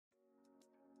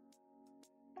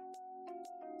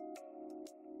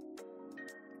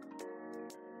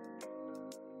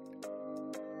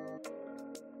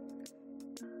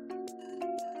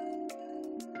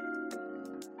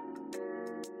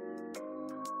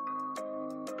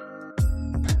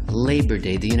Labor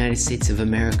Day. The United States of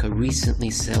America recently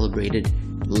celebrated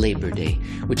Labor Day,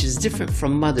 which is different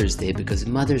from Mother's Day because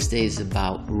Mother's Day is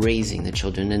about raising the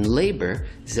children, and labor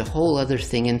is a whole other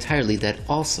thing entirely that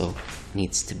also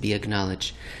needs to be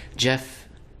acknowledged. Jeff,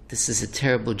 this is a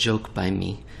terrible joke by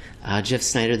me. Jeff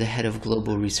Snyder, the head of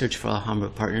global research for Alhambra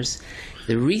Partners.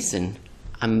 The reason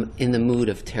I'm in the mood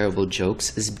of terrible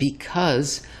jokes is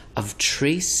because of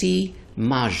Tracy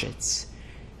Majitz.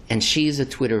 And she is a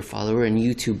Twitter follower and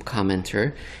YouTube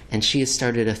commenter, and she has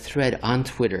started a thread on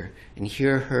Twitter. And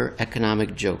here are her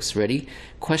economic jokes. Ready?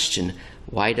 Question: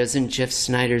 why doesn't Jeff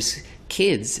Snyder's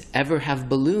kids ever have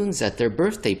balloons at their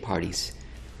birthday parties?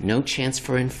 No chance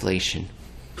for inflation.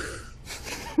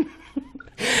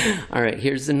 All right,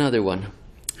 here's another one.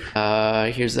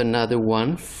 Here's another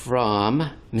one from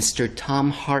Mr.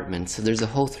 Tom Hartman. So there's a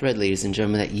whole thread, ladies and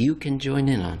gentlemen, that you can join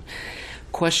in on.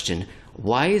 Question: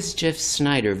 why is Jeff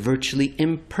Snyder virtually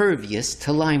impervious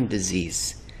to Lyme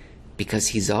disease? Because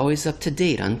he's always up to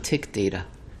date on tick data.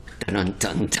 Dun,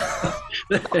 dun, dun.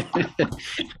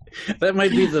 That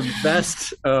might be the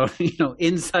best,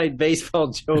 inside baseball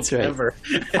joke ever.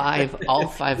 All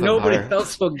five of Nobody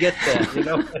else will get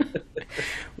that,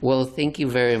 Well, thank you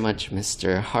very much,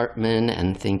 Mr. Hartman,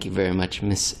 and thank you very much,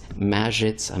 Miss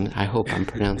Majitz. I hope I'm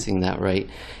pronouncing that right.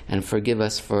 And forgive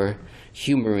us for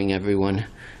humoring everyone.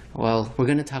 Well, we're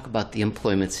going to talk about the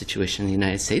employment situation in the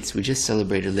United States. We just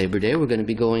celebrated Labor Day. We're going to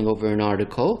be going over an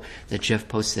article that Jeff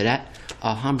posted at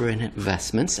Alhambra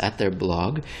Investments at their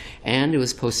blog, and it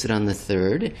was posted on the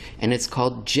 3rd, and it's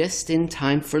called Just in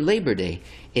Time for Labor Day.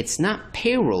 It's not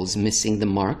payrolls missing the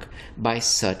mark by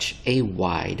such a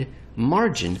wide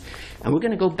margin. And we're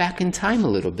going to go back in time a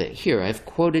little bit. Here, I've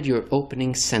quoted your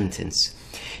opening sentence.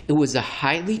 It was a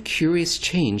highly curious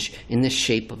change in the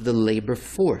shape of the labor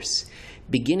force.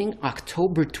 Beginning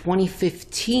October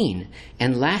 2015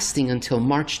 and lasting until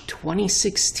March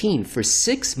 2016, for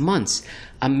 6 months,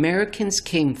 Americans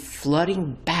came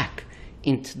flooding back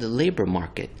into the labor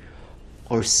market,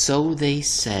 or so they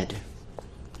said.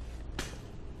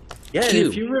 Yeah, and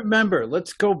if you remember,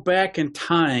 let's go back in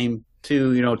time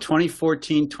to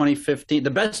 2014, 2015, the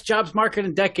best jobs market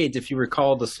in decades, if you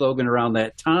recall the slogan around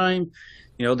that time.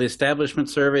 The establishment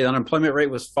survey, the unemployment rate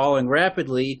was falling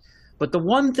rapidly. But the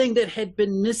one thing that had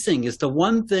been missing is the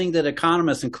one thing that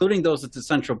economists, including those at the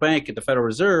central bank, at the Federal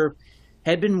Reserve,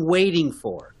 had been waiting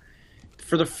for.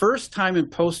 For the first time in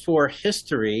post-war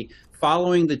history,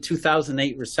 following the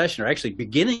 2008 recession, or actually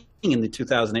beginning in the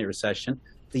 2008 recession,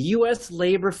 the U.S.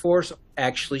 labor force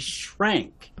actually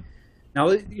shrank. Now,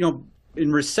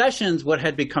 in recessions, what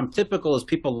had become typical is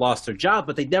people lost their job,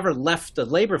 but they never left the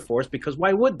labor force because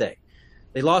why would they?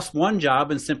 They lost one job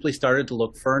and simply started to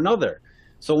look for another.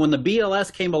 So when the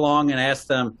BLS came along and asked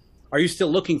them, are you still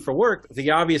looking for work?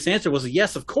 The obvious answer was,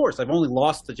 yes, of course. I've only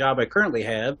lost the job I currently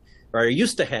have, or I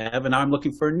used to have, and now I'm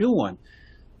looking for a new one.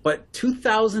 But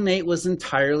 2008 was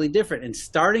entirely different. And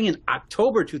starting in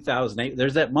October 2008,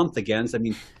 there's that month again. So,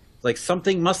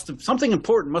 something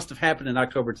important must have happened in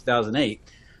October 2008.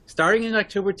 Starting in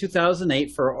October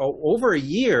 2008, for over a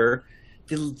year,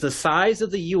 the size of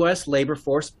the U.S. labor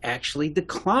force actually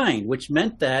declined, which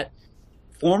meant that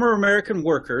former American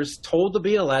workers told the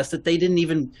BLS that they didn't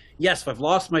even, yes, I've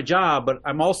lost my job, but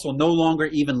I'm also no longer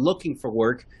even looking for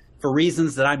work for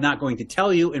reasons that I'm not going to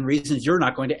tell you and reasons you're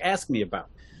not going to ask me about.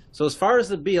 So as far as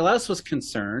the BLS was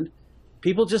concerned,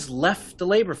 people just left the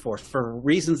labor force for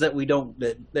reasons that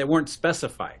that weren't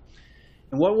specified.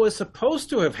 And what was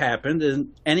supposed to have happened in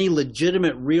any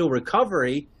legitimate real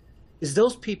recovery is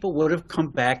those people would have come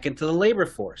back into the labor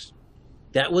force.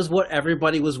 That was what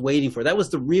everybody was waiting for. That was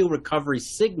the real recovery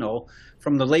signal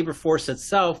from the labor force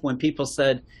itself when people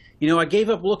said, I gave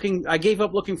up looking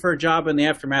for a job in the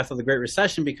aftermath of the Great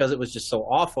Recession because it was just so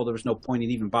awful. There was no point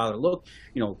in even bother look.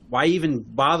 Why even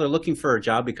bother looking for a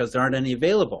job because there aren't any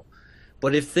available?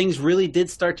 But if things really did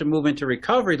start to move into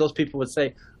recovery, those people would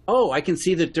say, oh, I can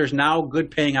see that there's now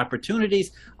good paying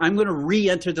opportunities. I'm going to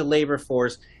re-enter the labor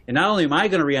force. And not only am I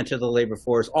going to re-enter the labor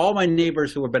force, all my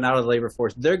neighbors who have been out of the labor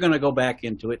force, they're going to go back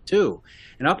into it too.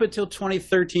 And up until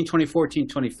 2013, 2014,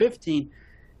 2015,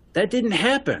 that didn't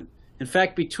happen. In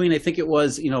fact, between, I think it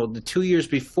was, the 2 years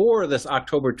before this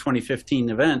October 2015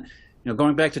 event,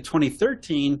 going back to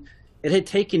 2013, it had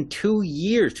taken 2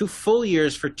 years, 2 full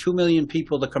years for 2 million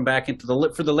people to come back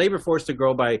for the labor force to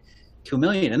grow by 2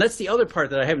 million. And that's the other part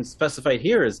that I haven't specified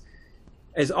here is,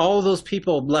 as all of those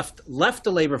people left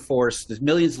the labor force, the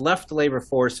millions left the labor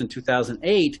force in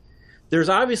 2008, there's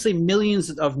obviously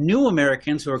millions of new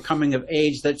Americans who are coming of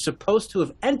age that's supposed to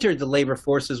have entered the labor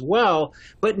force as well,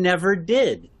 but never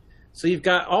did. So you've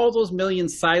got all those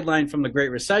millions sidelined from the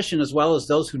Great Recession, as well as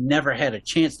those who never had a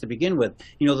chance to begin with.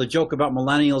 You know, the joke about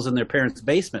millennials in their parents'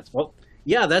 basements. Well,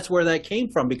 yeah, that's where that came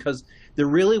from, because there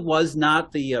really was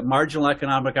not the marginal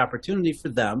economic opportunity for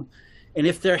them. And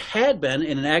if there had been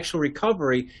in an actual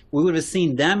recovery, we would have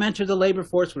seen them enter the labor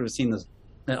force, we would have seen the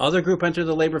other group enter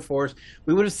the labor force.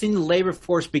 We would have seen the labor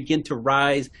force begin to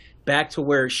rise back to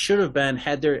where it should have been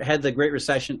had the Great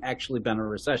Recession actually been a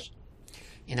recession.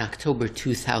 In October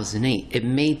 2008, it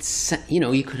made sense. You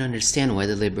know, you could understand why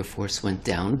the labor force went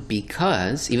down,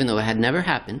 because even though it had never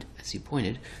happened, as you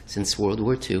pointed, since World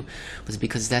War II, was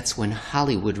because that's when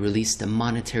Hollywood released a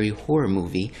monetary horror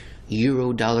movie,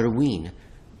 Eurodollarween,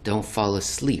 Don't Fall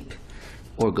Asleep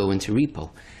or Go Into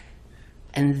Repo.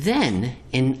 And then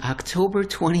in October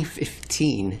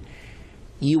 2015,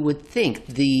 you would think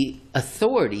the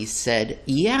authorities said,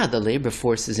 yeah, the labor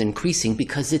force is increasing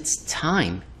because it's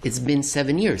time. It's been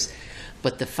 7 years.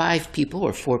 But the 5 people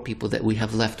or 4 people that we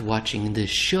have left watching this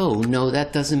show know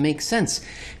that doesn't make sense.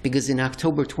 Because in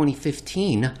October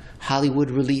 2015,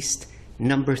 Hollywood released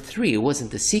number 3. It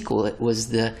wasn't the sequel, it was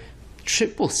the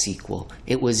triple sequel.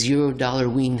 It was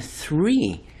Eurodollarween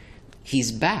 3.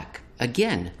 He's back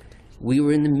again. We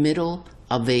were in the middle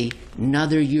of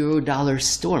another Eurodollar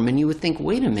storm. And you would think,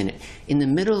 wait a minute, in the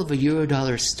middle of a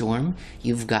Eurodollar storm,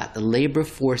 you've got the labor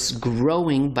force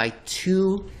growing by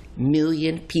 2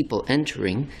 million people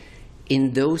entering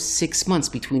in those 6 months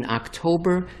between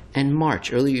October and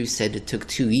March. Earlier you said it took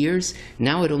 2 years.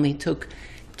 Now it only took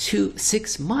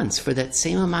 6 months for that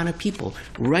same amount of people,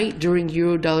 right during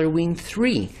Eurodollarween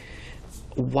 3.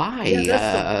 Why? Yeah,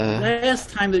 that's the last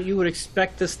time that you would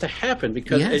expect this to happen,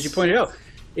 because Yes. as you pointed out,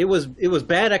 it was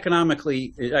bad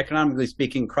economically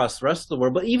speaking across the rest of the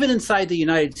world. But even inside the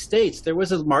United States, there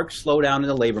was a marked slowdown in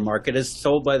the labor market, as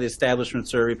told by the Establishment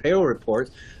Survey payroll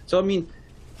reports. So I mean,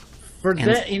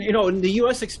 the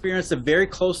U.S. experienced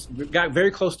got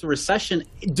very close to recession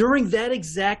during that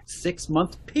exact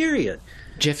 6-month period.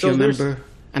 Jeff, So you remember?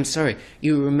 I'm sorry.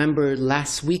 You remember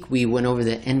last week we went over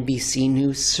the NBC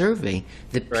News survey.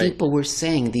 The Right. people were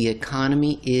saying the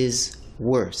economy is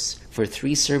worse for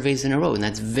 3 surveys in a row, and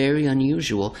that's very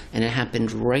unusual, and it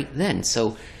happened right then.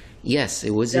 So, yes,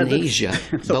 it was in Asia,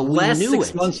 So but we last knew 6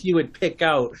 it. months you would pick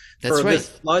out That's for right. this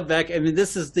flood back. I mean,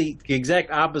 this is the exact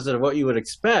opposite of what you would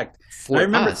expect. For I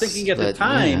remember us, thinking at the but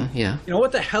time, yeah. you know,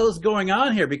 what the hell is going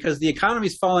on here? Because the economy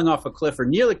is falling off a cliff, or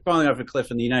nearly falling off a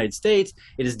cliff in the United States.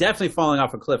 It is definitely falling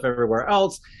off a cliff everywhere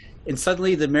else. And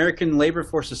suddenly the American labor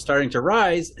force is starting to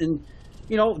rise. And,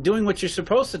 you know, doing what you're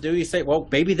supposed to do, you say, well,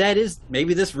 maybe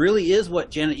this really is what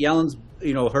Janet Yellen's,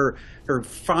 you know, her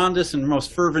fondest and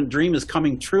most fervent dream is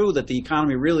coming true, that the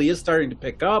economy really is starting to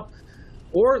pick up.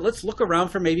 Or let's look around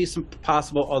for maybe some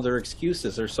possible other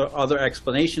excuses or other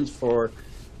explanations for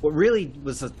what really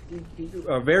was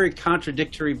a very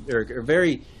contradictory or a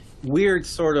very weird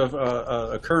sort of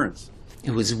occurrence.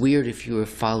 It was weird if you were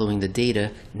following the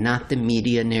data, not the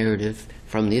media narrative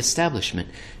from the establishment.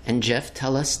 And Jeff,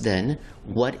 tell us then,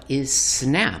 what is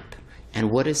SNAP? And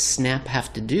what does SNAP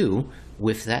have to do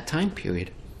with that time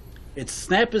period?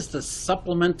 SNAP is the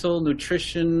Supplemental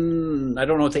Nutrition, I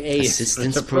don't know what the A is.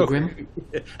 Assistance It's a program?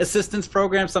 Assistance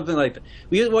program, something like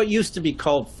that. What used to be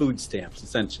called food stamps,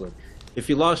 essentially. If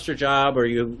you lost your job or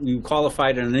you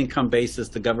qualified on an income basis,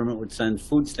 the government would send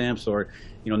food stamps, or,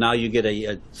 you know, now you get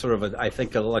a sort of I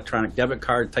think an electronic debit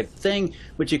card type thing,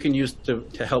 which you can use to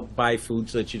help buy food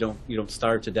so that you don't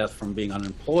starve to death from being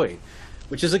unemployed,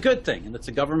 which is a good thing. And it's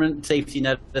a government safety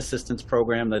net assistance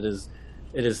program that is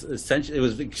essentially, it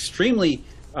was extremely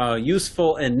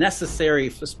useful and necessary,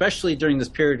 especially during this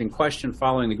period in question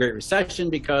following the Great Recession,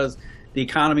 because the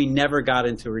economy never got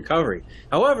into recovery.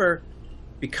 However,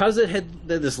 because it had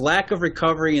this lack of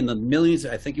recovery in the millions,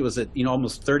 I think it was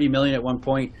almost 30 million at one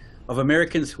point, of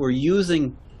Americans who were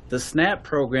using the SNAP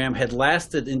program had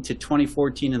lasted into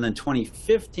 2014 and then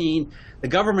 2015, the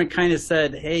government kind of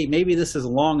said, hey, maybe this is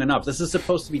long enough. This is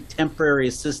supposed to be temporary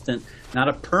assistance, not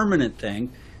a permanent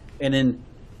thing. And in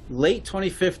late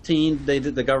 2015,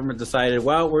 the government decided,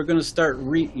 well, we're going to start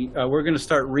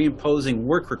reimposing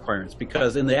work requirements,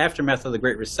 because in the aftermath of the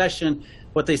Great Recession,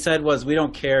 what they said was, we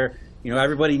don't care. You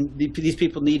know, these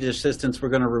people need assistance. We're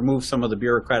going to remove some of the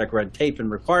bureaucratic red tape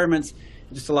and requirements,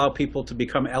 and just allow people to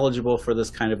become eligible for this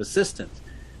kind of assistance.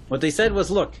 What they said was,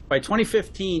 look, by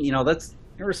 2015, you know, that's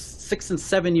 6 and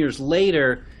 7 years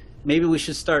later, maybe we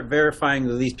should start verifying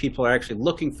that these people are actually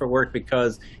looking for work,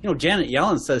 because, you know, Janet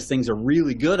Yellen says things are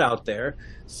really good out there,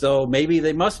 so maybe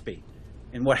they must be.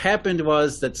 And what happened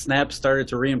was that SNAP started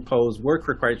to reimpose work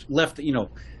requirements,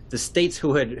 the states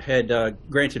who had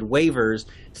granted waivers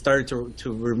started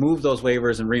to remove those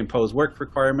waivers and reimpose work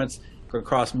requirements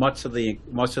across much of the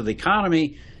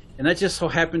economy. And that just so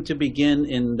happened to begin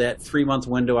in that 3-month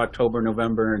window, October,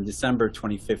 November, and December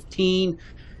 2015.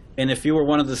 And if you were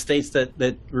one of the states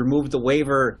that removed the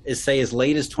waiver, as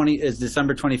late as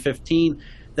December 2015,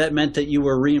 that meant that you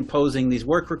were reimposing these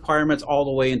work requirements all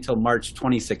the way until March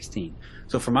 2016.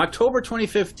 So from October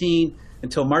 2015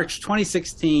 until March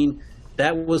 2016,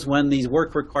 that was when these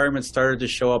work requirements started to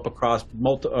show up across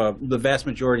the vast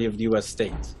majority of the U.S.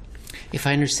 states. If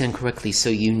I understand correctly, so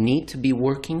you need to be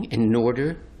working in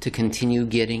order to continue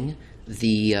getting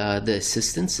the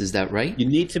assistance, is that right? You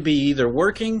need to be either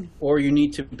working or you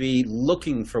need to be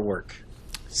looking for work.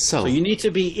 So you need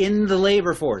to be in the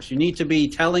labor force. You need to be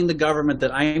telling the government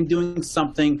that I am doing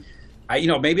something.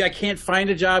 Maybe I can't find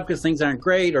a job because things aren't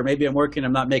great, or maybe I'm working,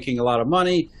 I'm not making a lot of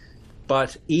money.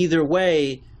 But either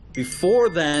way, before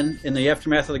then, in the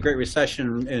aftermath of the Great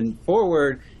Recession and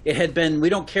forward, it had been, we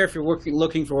don't care if you're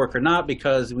looking for work or not,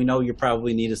 because we know you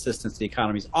probably need assistance. The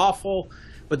economy's awful.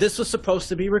 But this was supposed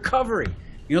to be recovery.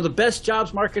 The best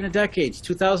jobs market in decades,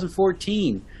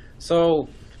 2014. So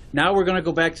now we're going to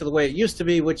go back to the way it used to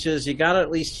be, which is you got to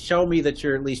at least show me that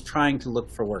you're at least trying to look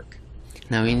for work.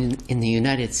 Now, in the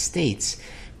United States,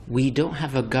 we don't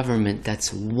have a government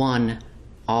that's one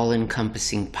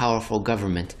all-encompassing, powerful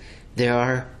government. There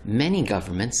are many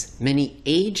governments, many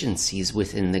agencies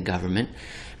within the government.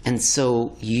 And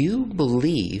so you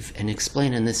believe and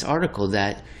explain in this article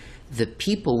that the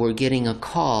people were getting a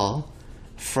call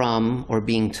from, or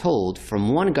being told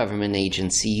from one government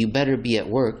agency, you better be at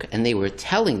work, and they were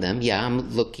telling them, yeah,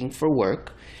 I'm looking for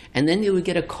work, and then they would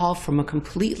get a call from a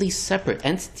completely separate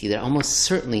entity that almost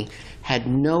certainly had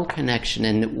no connection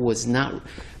and was not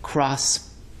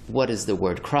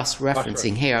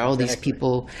cross-referencing. Hey, are all these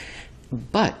people?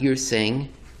 But you're saying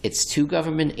it's two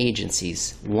government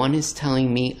agencies. One is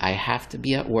telling me I have to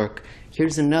be at work.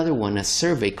 Here's another one, a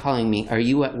survey calling me, are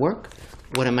you at work?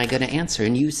 What am I going to answer?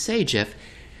 And you say, Jeff,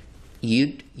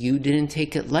 you didn't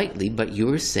take it lightly, but you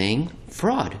were saying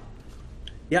fraud.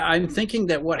 Yeah, I'm thinking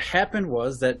that what happened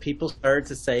was that people started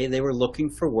to say they were looking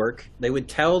for work. They would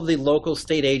tell the local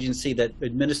state agency that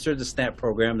administered the SNAP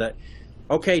program that,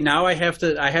 okay, now I have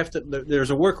to, there's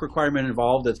a work requirement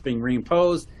involved that's being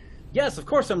reimposed. Yes, of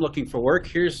course I'm looking for work.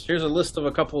 Here's a list of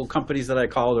a couple of companies that I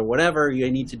called, or whatever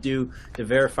you need to do to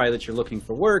verify that you're looking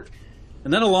for work.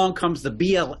 And then along comes the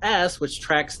BLS, which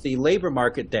tracks the labor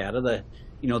market data,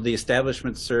 the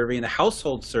establishment survey and the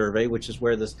household survey, which is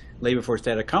where this labor force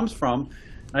data comes from.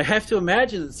 And I have to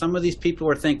imagine that some of these people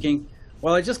are thinking,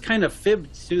 well, I just kind of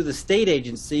fibbed to the state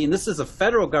agency, and this is a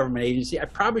federal government agency. I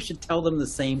probably should tell them the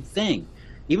same thing.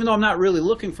 Even though I'm not really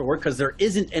looking for work because there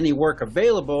isn't any work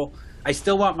available, I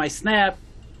still want my SNAP.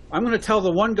 I'm going to tell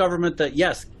the one government that,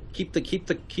 yes, keep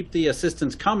the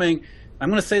assistance coming. I'm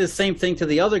going to say the same thing to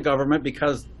the other government,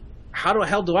 because how the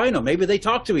hell do I know? Maybe they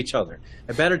talk to each other.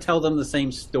 I better tell them the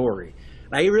same story.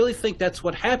 And I really think that's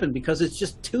what happened, because it's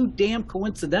just too damn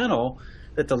coincidental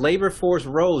that the labor force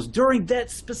rose during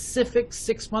that specific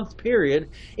 6-month period,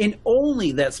 in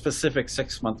only that specific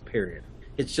 6-month period.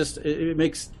 It's just,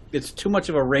 it's too much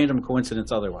of a random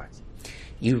coincidence otherwise.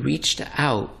 You reached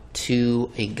out to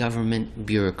a government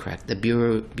bureaucrat, the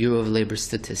Bureau of Labor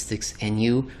Statistics, and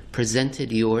you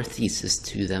presented your thesis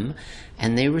to them,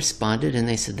 and they responded and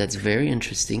they said, that's very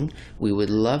interesting. We would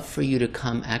love for you to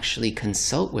come actually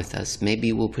consult with us.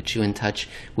 Maybe we'll put you in touch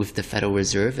with the Federal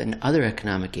Reserve and other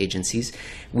economic agencies.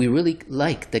 We really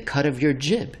like the cut of your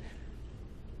jib.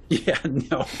 Yeah,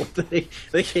 no, they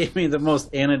gave me the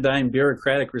most anodyne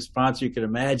bureaucratic response you could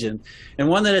imagine, and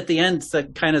one that at the end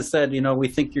kind of said, we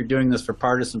think you're doing this for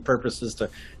partisan purposes to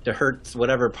hurt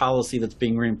whatever policy that's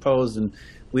being reimposed, and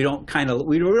we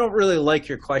don't really like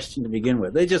your question to begin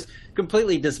with. They just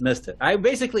completely dismissed it. I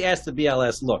basically asked the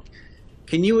BLS, look,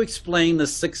 can you explain the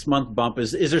 6-month bump?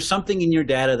 Is there something in your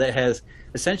data that has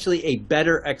essentially a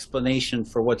better explanation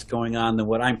for what's going on than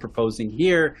what I'm proposing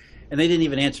here? And they didn't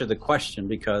even answer the question,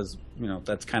 because,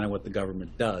 that's kind of what the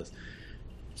government does.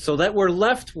 So that we're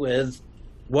left with,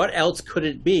 what else could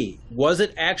it be? Was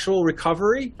it actual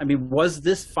recovery? I mean, was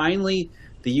this finally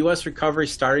the U.S. recovery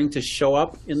starting to show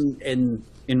up in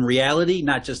reality,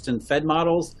 not just in Fed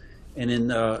models and in,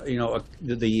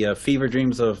 the fever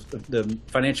dreams of the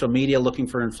financial media looking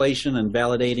for inflation and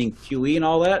validating QE and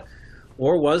all that?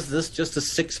 Or was this just a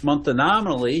 6-month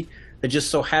anomaly that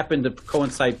just so happened to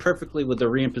coincide perfectly with the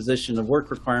reimposition of work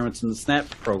requirements in the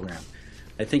SNAP program?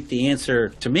 I think the answer,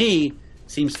 to me,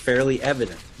 seems fairly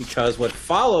evident, because what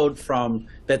followed from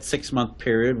that 6-month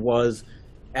period was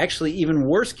actually even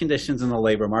worse conditions in the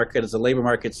labor market as the labor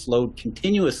market slowed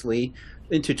continuously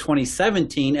into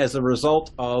 2017 as a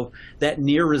result of that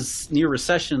near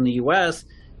recession in the U.S.,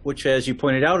 which, as you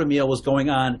pointed out, Emil, was going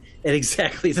on at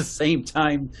exactly the same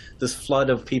time this flood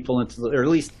of people or at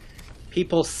least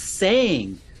people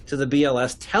saying to the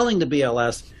BLS, telling the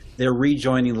BLS they're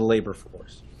rejoining the labor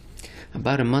force.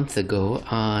 About a month ago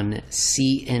on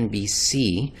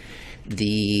CNBC,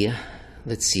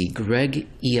 Greg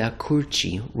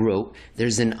Iacurci wrote,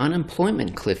 "There's an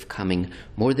unemployment cliff coming.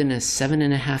 More than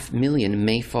 7.5 million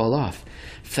may fall off.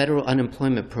 Federal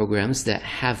unemployment programs that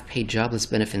have paid jobless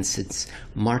benefits since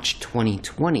March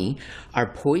 2020 are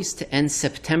poised to end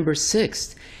September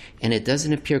 6th, and it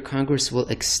doesn't appear Congress will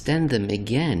extend them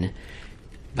again.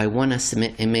 By one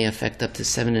estimate, it may affect up to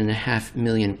 7.5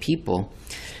 million people."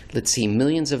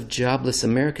 Millions of jobless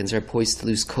Americans are poised to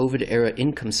lose COVID-era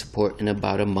income support in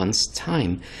about a month's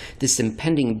time. This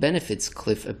impending benefits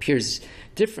cliff appears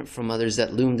different from others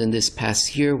that loomed in this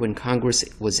past year when Congress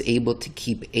was able to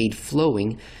keep aid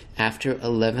flowing after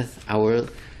 11th hour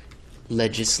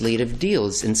legislative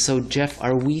deals. And so, Jeff,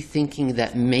 are we thinking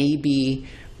that maybe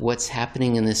what's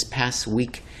happening in this past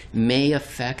week may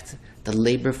affect the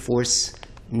labor force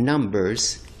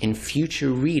numbers in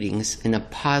future readings in a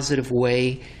positive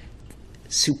way,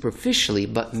 superficially,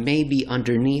 but maybe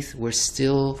underneath we're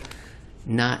still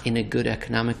not in a good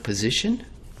economic position?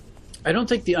 I don't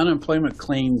think the unemployment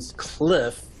claims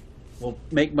cliff will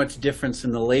make much difference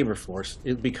in the labor force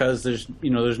because there's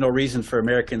no reason for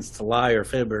Americans to lie or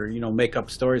fib or make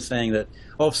up stories saying that,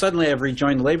 oh, suddenly I've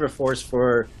rejoined the labor force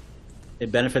for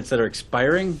benefits that are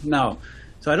expiring. No.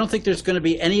 So I don't think there's going to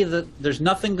be there's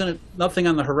nothing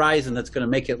on the horizon that's going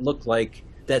to make it look like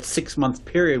that 6-month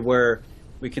period where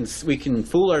we can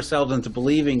fool ourselves into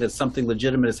believing that something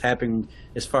legitimate is happening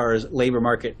as far as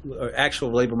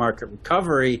actual labor market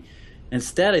recovery.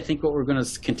 Instead, I think what we're going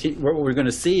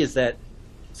to see is that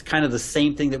it's kind of the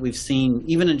same thing that we've seen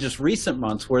even in just recent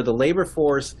months, where the labor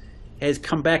force has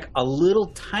come back a little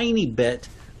tiny bit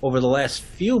over the last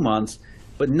few months,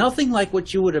 but nothing like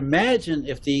what you would imagine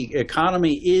if the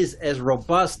economy is as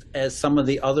robust as some of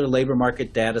the other labor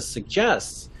market data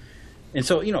suggests. And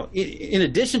so, in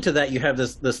addition to that, you have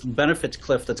this benefits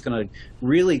cliff that's going to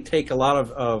really take a lot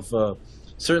of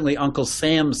certainly Uncle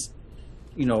Sam's,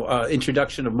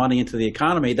 introduction of money into the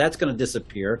economy. That's going to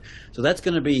disappear. So that's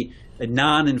going to be a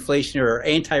non-inflationary or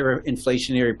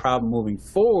anti-inflationary problem moving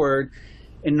forward.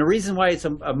 And the reason why it's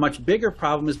a much bigger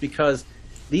problem is because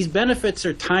these benefits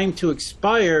are timed to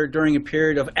expire during a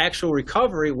period of actual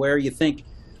recovery where you think,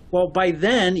 well, by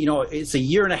then, it's a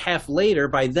year and a half later,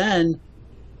 by then,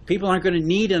 people aren't going to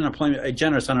need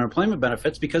generous unemployment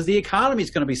benefits because the economy is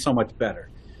going to be so much better.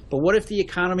 But what if the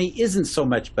economy isn't so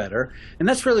much better? And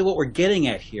that's really what we're getting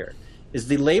at here, is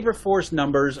the labor force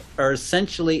numbers are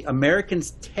essentially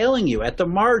Americans telling you at the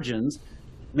margins,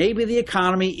 maybe the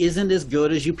economy isn't as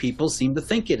good as you people seem to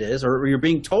think it is, or you're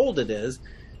being told it is,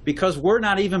 because we're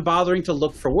not even bothering to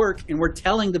look for work, and we're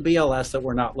telling the BLS that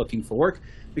we're not looking for work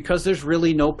because there's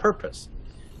really no purpose.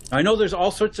 I know there's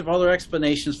all sorts of other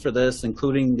explanations for this,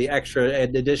 including the extra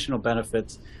additional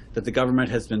benefits that the government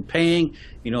has been paying.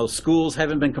 Schools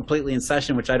haven't been completely in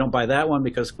session, which I don't buy that one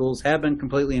because schools have been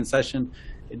completely in session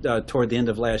toward the end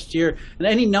of last year. And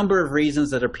any number of reasons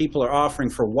that people are offering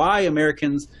for why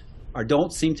Americans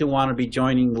don't seem to want to be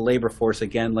joining the labor force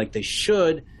again like they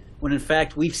should, when in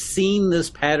fact we've seen this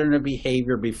pattern of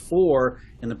behavior before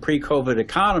in the pre-COVID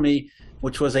economy,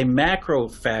 which was a macro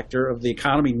factor of the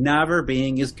economy never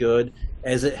being as good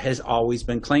as it has always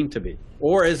been claimed to be,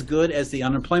 or as good as the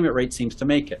unemployment rate seems to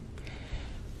make it.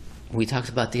 We talked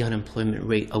about the unemployment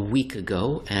rate a week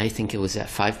ago, and I think it was at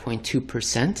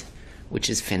 5.2%, which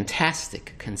is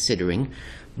fantastic considering,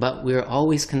 but we're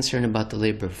always concerned about the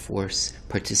labor force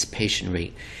participation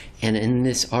rate. And in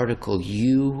this article,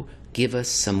 you give us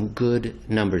some good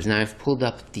numbers. Now, I've pulled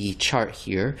up the chart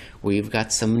here where you've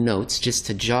got some notes just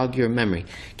to jog your memory.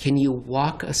 Can you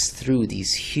walk us through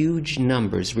these huge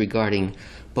numbers regarding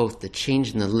both the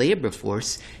change in the labor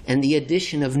force and the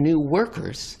addition of new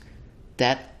workers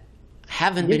that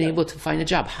haven't been able to find a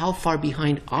job? How far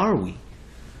behind are we?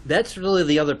 That's really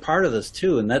the other part of this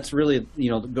too, and that's really,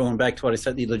 going back to what I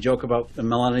said, the joke about the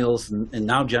millennials and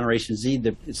now Generation Z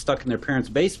that stuck in their parents'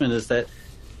 basement, is that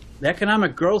the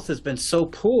economic growth has been so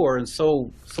poor and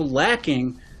so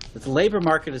lacking that the labor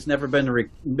market has never been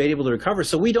able to recover.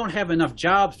 So we don't have enough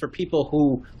jobs for people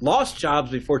who lost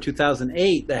jobs before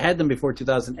 2008, that had them before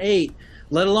 2008,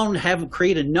 let alone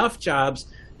create enough jobs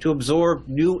to absorb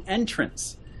new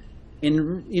entrants.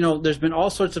 And, there's been all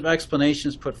sorts of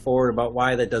explanations put forward about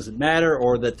why that doesn't matter,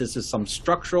 or that this is some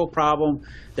structural problem,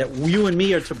 that you and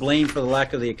me are to blame for the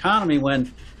lack of the economy,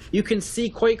 when you can see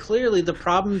quite clearly the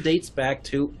problem dates back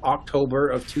to October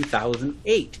of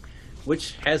 2008,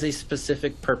 which has a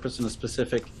specific purpose and a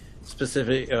specific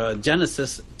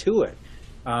genesis to it.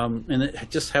 And it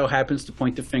just how happens to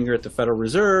point the finger at the Federal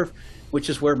Reserve, which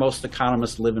is where most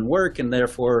economists live and work, and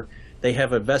therefore they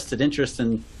have a vested interest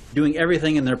in doing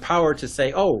everything in their power to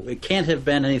say, oh, it can't have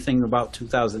been anything about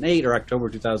 2008 or October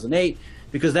 2008,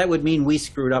 because that would mean we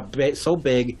screwed up so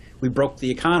big we broke the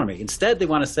economy. Instead, they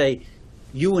want to say,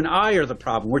 you and I are the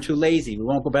problem. We're too lazy. We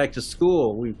won't go back to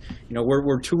school.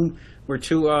 We're too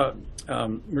used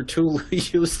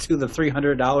to the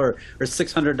 $300 or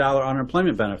 $600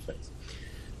 unemployment benefits.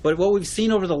 But what we've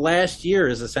seen over the last year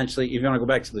is essentially, if you want to go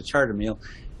back to the chart, Emil,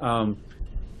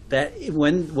 that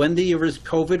when the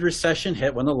COVID recession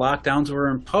hit, when the lockdowns were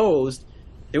imposed,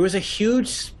 there was a huge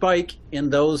spike in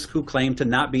those who claimed to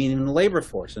not be in the labor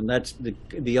force. And that's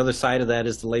the other side of that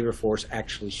is the labor force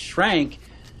actually shrank,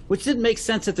 which didn't make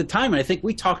sense at the time. And I think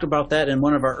we talked about that in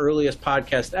one of our earliest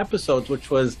podcast episodes,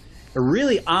 which was a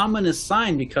really ominous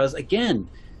sign because, again,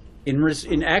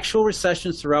 in actual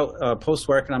recessions throughout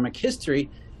post-war economic history,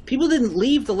 people didn't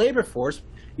leave the labor force.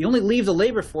 You only leave the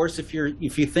labor force if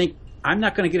you think, I'm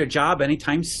not going to get a job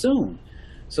anytime soon.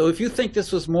 So if you think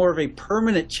this was more of a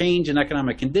permanent change in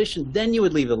economic condition, then you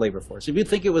would leave the labor force. If you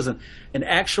think it was an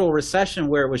actual recession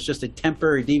where it was just a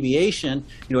temporary deviation,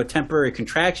 a temporary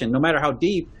contraction, no matter how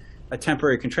deep, a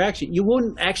temporary contraction, you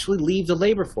wouldn't actually leave the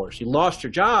labor force. You lost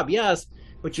your job, yes,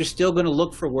 but you're still going to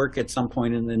look for work at some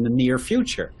point in the near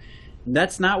future. And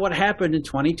that's not what happened in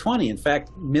 2020. In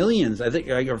fact, millions, I think,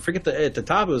 I forget at the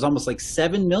top, it was almost like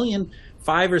 7 million,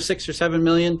 5 or 6 or 7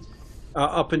 million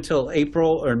up until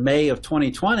April or May of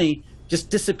 2020, just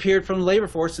disappeared from the labor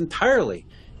force entirely.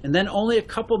 And then only a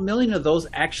couple million of those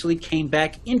actually came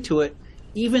back into it,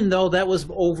 even though that was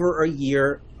over a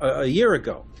year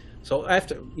ago. So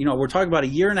after, we're talking about a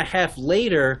year and a half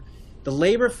later, the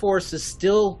labor force is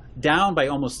still down by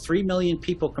almost 3 million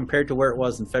people compared to where it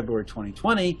was in February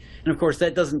 2020. And of course,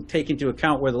 that doesn't take into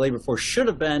account where the labor force should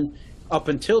have been up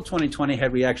until 2020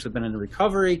 had we actually been in a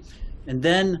recovery. And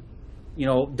then,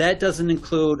 that doesn't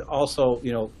include also,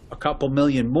 a couple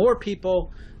million more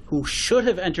people who should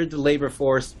have entered the labor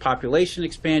force. Population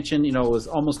expansion, it was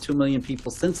almost 2 million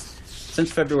people since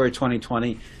February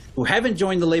 2020. Who haven't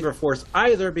joined the labor force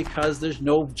either because there's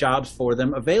no jobs for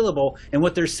them available. And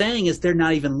what they're saying is they're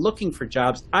not even looking for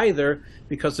jobs either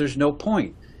because there's no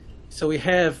point. So we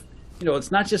have,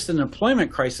 it's not just an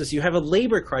employment crisis. You have a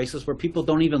labor crisis where people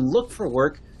don't even look for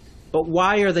work. But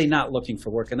why are they not looking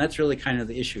for work? And that's really kind of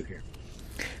the issue here.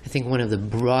 I think one of the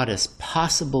broadest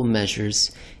possible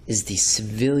measures is the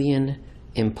civilian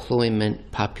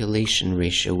employment population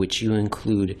ratio, which you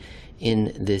include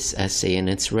in this essay, and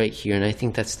it's right here, and I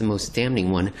think that's the most damning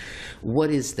one.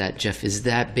 What is that, Jeff? Is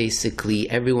that basically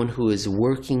everyone who is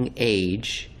working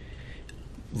age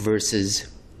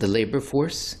versus the labor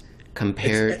force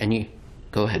compared?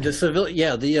 Go ahead.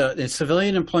 The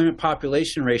civilian employment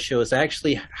population ratio is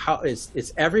actually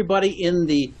it's everybody in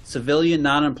the civilian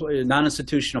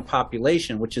non-institutional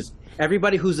population, which is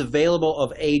everybody who's available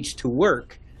of age to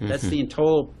work. Mm-hmm. That's the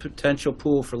total potential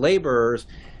pool for laborers.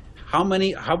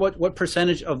 What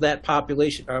percentage of that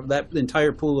population, of that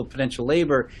entire pool of potential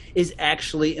labor, is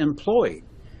actually employed?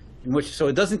 So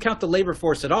it doesn't count the labor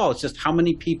force at all. It's just how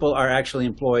many people are actually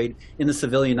employed in the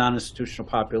civilian non-institutional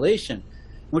population.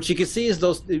 What you can see is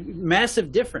those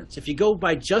massive difference. If you go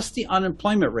by just the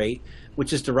unemployment rate,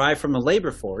 which is derived from the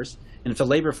labor force, and if the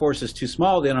labor force is too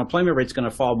small, the unemployment rate is going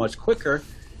to fall much quicker.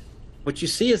 What you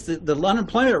see is that the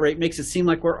unemployment rate makes it seem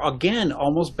like we're again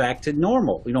almost back to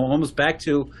normal. Almost back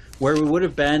to where we would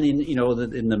have been in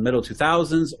in the middle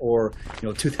 2000s or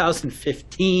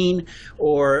 2015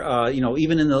 or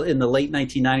even in the late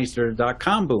 1990s during the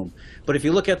dot-com boom. But if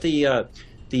you look at the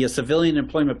civilian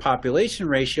employment population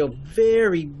ratio,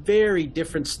 very, very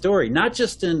different story. Not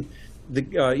just in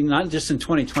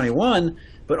 2021,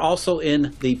 but also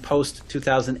in the post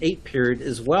 2008 period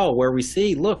as well, where we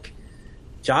see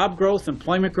job growth,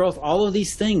 employment growth, all of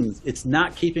these things, it's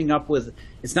not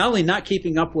only not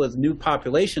keeping up with new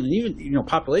population, and even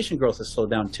population growth has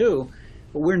slowed down too,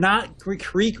 but we're not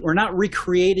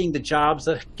recreating the jobs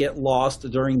that get lost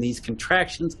during these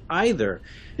contractions either.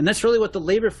 And that's really what the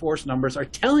labor force numbers are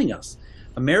telling us.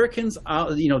 Americans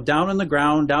down on the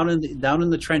ground, down in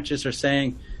the trenches are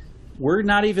saying we're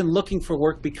not even looking for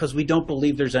work because we don't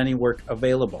believe there's any work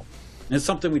available. And it's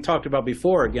something we talked about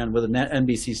before, again, with an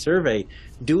NBC survey.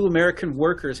 Do American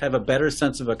workers have a better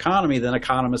sense of economy than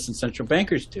economists and central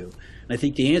bankers do? And I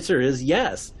think the answer is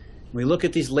yes. When we look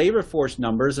at these labor force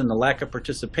numbers and the lack of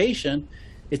participation,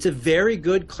 it's a very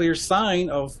good, clear sign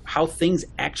of how things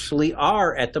actually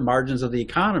are at the margins of the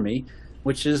economy,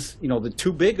 which is, the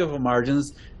too big of a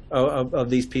margins of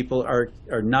these people are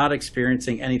not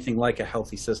experiencing anything like a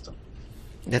healthy system.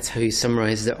 That's how you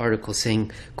summarize the article,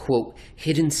 saying, quote,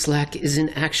 hidden slack isn't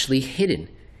actually hidden.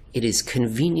 It is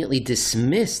conveniently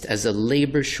dismissed as a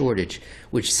labor shortage,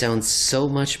 which sounds so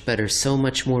much better, so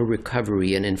much more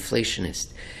recovery and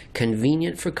inflationist.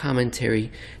 Convenient for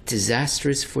commentary,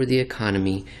 disastrous for the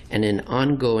economy, and an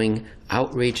ongoing,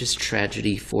 outrageous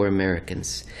tragedy for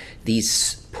Americans.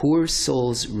 These poor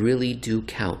souls really do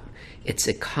count. It's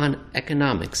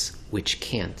economics which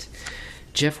can't.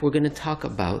 Jeff, we're going to talk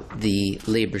about the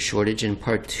labor shortage in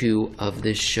part 2 of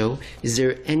this show. Is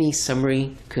there any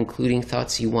summary, concluding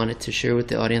thoughts you wanted to share with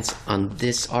the audience on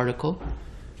this article?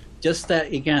 Just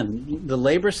that, again, the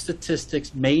labor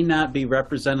statistics may not be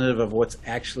representative of what's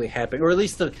actually happening, or at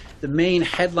least the main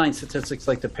headline statistics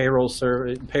like the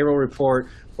payroll report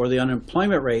or the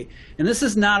unemployment rate. And this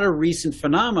is not a recent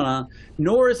phenomenon,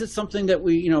 nor is it something that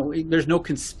there's no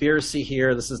conspiracy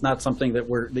here. This is not something that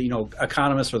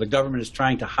economists or the government is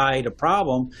trying to hide a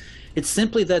problem. It's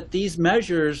simply that these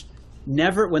measures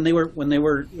never, when they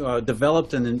were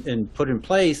developed and put in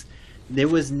place, there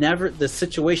was never the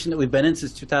situation that we've been in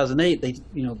since 2008.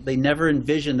 They never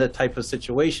envisioned that type of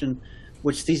situation,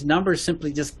 which these numbers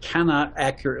simply just cannot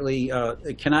accurately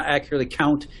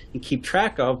count and keep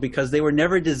track of, because they were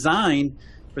never designed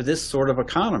for this sort of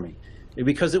economy.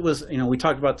 Because it was, we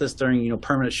talked about this during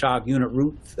permanent shock unit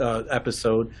root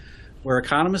episode, where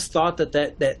economists thought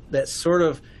that sort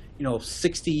of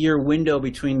 60-year window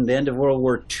between the end of World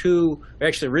War II,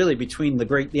 actually really between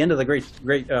the end of the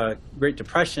Great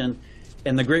Depression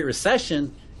and the Great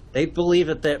Recession, they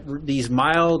believed that these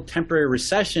mild temporary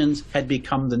recessions had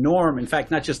become the norm. In fact,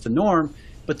 not just the norm,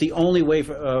 but the only way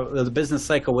the business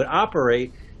cycle would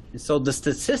operate. And so the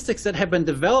statistics that have been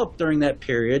developed during that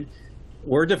period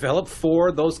were developed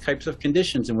for those types of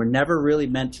conditions and were never really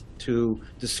meant to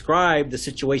describe the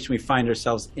situation we find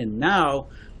ourselves in now,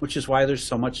 which is why there's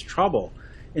so much trouble.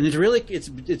 And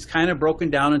it's kind of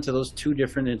broken down into those two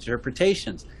different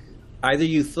interpretations. Either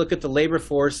you look at the labor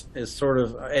force as sort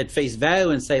of at face value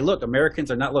and say, look,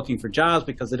 Americans are not looking for jobs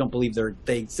because they don't believe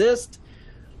they exist,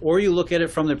 or you look at it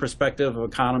from the perspective of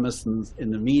economists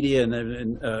in the media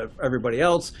and everybody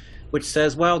else, which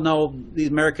says, well, no, these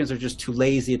Americans are just too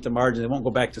lazy at the margin. They won't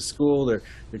go back to school. They're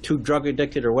too drug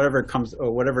addicted, or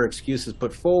whatever excuse is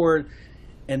put forward,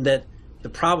 and that the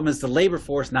problem is the labor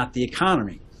force, not the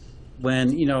economy.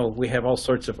 When we have all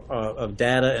sorts of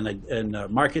data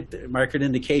and market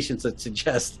indications that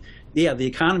suggest, the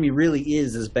economy really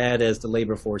is as bad as the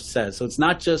labor force says. So it's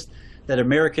not just that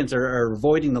Americans are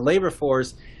avoiding the labor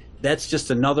force. That's just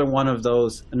another one of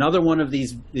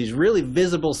these really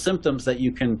visible symptoms that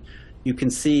you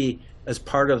can see as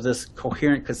part of this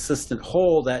coherent, consistent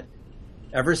whole that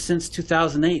ever since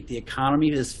 2008, the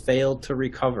economy has failed to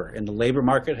recover, and the labor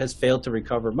market has failed to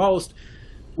recover most,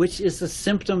 which is a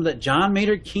symptom that John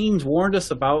Maynard Keynes warned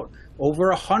us about over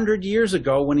 100 years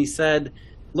ago when he said,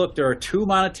 look, there are two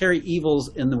monetary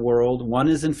evils in the world. One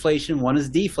is inflation, one is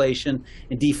deflation.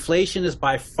 And deflation is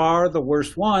by far the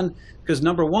worst one because,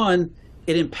 number one,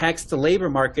 it impacts the labor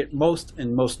market most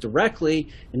directly.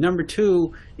 And number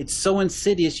two, it's so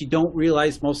insidious you don't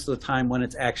realize most of the time when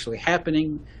it's actually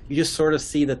happening. You just sort of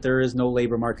see that there is no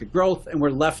labor market growth, and we're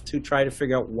left to try to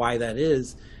figure out why that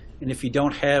is. And if you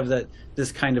don't have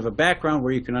this kind of a background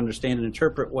where you can understand and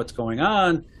interpret what's going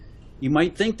on, you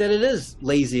might think that it is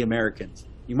lazy Americans.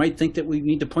 You might think that we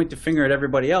need to point the finger at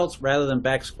everybody else rather than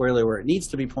back squarely where it needs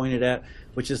to be pointed at,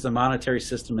 which is the monetary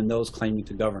system and those claiming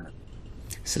to govern it.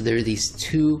 So there are these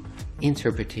two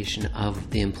interpretations of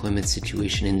the employment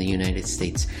situation in the United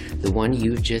States. The one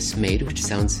you just made, which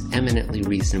sounds eminently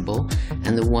reasonable,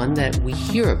 and the one that we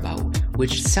hear about,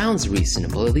 which sounds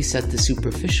reasonable, at least at the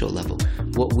superficial level.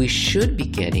 What we should be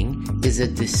getting is a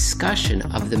discussion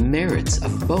of the merits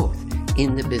of both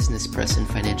in the business press and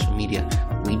financial media.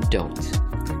 We don't.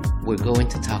 We're going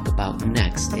to talk about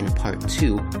next in part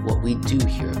 2 what we do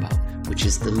hear about, which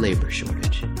is the labor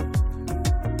shortage.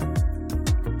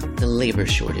 The labor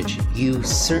shortage. You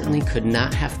certainly could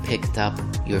not have picked up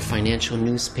your financial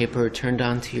newspaper or turned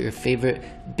on to your favorite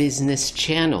business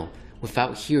channel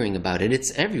without hearing about it.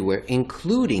 It's everywhere,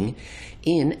 including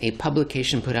in a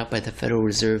publication put out by the Federal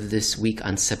Reserve this week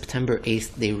on September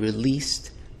 8th. They released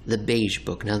the Beige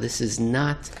Book. Now, this is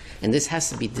not, and this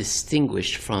has to be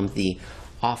distinguished from the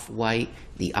off-white,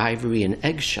 the ivory and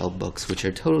eggshell books, which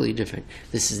are totally different.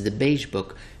 This is the beige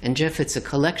book. And Jeff, it's a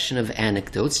collection of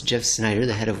anecdotes. Jeff Snyder,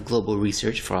 the head of global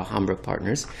research for Alhambra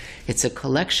Partners. It's a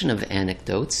collection of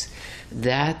anecdotes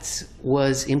that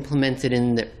was implemented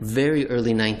in the very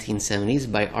early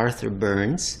 1970s by Arthur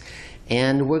Burns.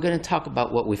 And we're going to talk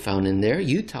about what we found in there.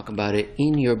 You talk about it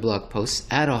in your blog post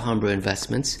at Alhambra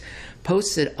Investments,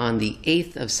 posted on the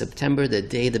 8th of September, the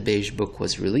day the beige book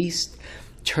was released,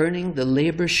 turning the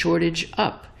labor shortage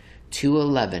up to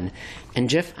 11. And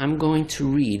Jeff, I'm going to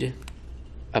read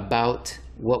about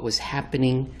what was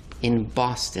happening in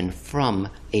Boston from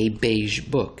a beige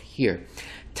book here.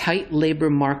 Tight labor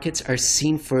markets are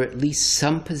seen for at least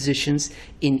some positions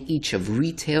in each of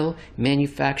retail,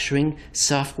 manufacturing,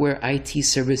 software, IT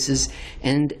services,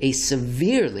 and a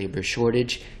severe labor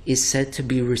shortage is said to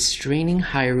be restraining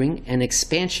hiring and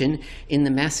expansion in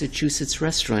the Massachusetts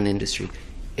restaurant industry.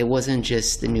 It wasn't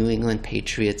just the New England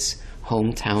Patriots'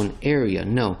 hometown area.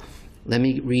 No. Let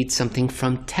me read something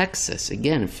from Texas,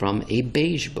 again, from a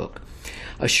beige book.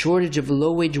 A shortage of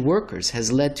low-wage workers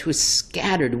has led to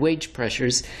scattered wage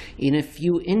pressures in a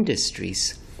few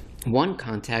industries. One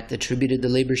contact attributed the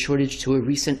labor shortage to a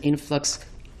recent influx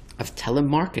of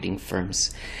telemarketing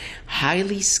firms.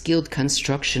 Highly skilled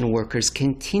construction workers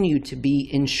continue to be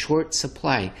in short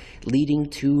supply, leading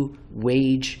to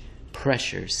wage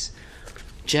pressures.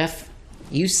 Jeff,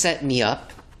 you set me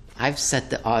up. I've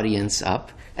set the audience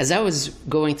up. As I was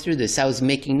going through this, I was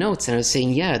making notes and I was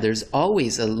saying, yeah, there's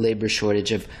always a labor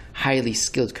shortage of highly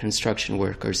skilled construction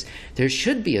workers. There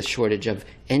should be a shortage of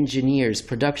engineers,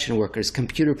 production workers,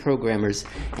 computer programmers,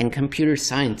 and computer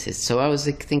scientists. So I was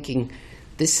like thinking,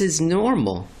 this is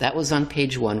normal. That was on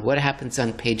page 1. What happens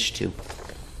on page 2?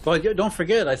 Well, don't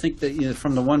forget, I think that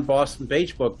from the one Boston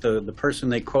beige book, the person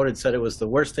they quoted said it was the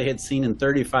worst they had seen in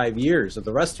 35 years of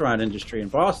the restaurant industry in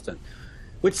Boston.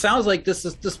 Which sounds like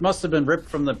this must have been ripped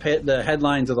from the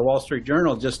headlines of the Wall Street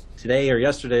Journal just today or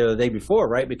yesterday or the day before,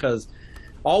 right? Because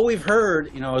all we've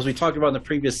heard, as we talked about in the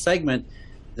previous segment,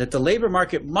 that the labor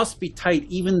market must be tight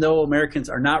even though Americans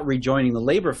are not rejoining the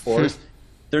labor force.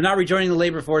 They're not rejoining the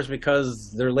labor force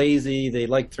because they're lazy, they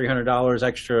like $300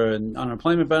 extra in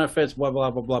unemployment benefits, blah, blah,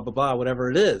 blah, blah, blah, blah,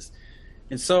 whatever it is.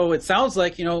 And so it sounds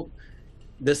like,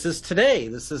 this is today.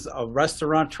 This is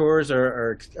restaurateurs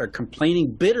are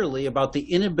complaining bitterly about the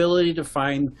inability to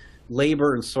find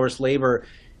labor and source labor,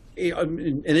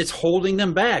 and it's holding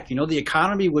them back. The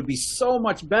economy would be so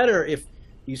much better if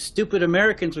you stupid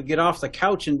Americans would get off the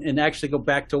couch and actually go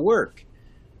back to work.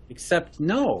 Except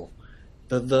no.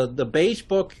 The beige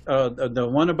book, the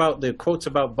one about the quotes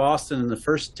about Boston in the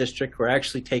first district were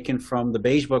actually taken from the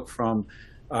beige book from,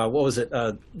 what was it,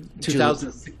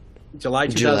 2006? July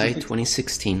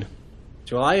 2016.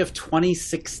 July of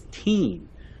 2016.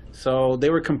 So they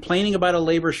were complaining about a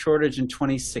labor shortage in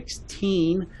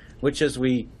 2016, which, as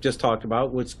we just talked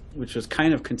about, which was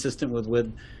kind of consistent with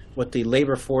what the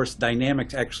labor force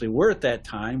dynamics actually were at that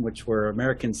time, which were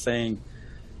Americans saying,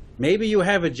 maybe you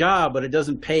have a job, but it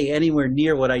doesn't pay anywhere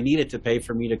near what I need it to pay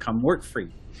for me to come work for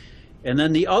you. And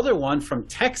then the other one from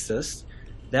Texas,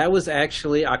 that was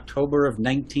actually October of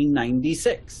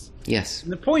 1996. Yes.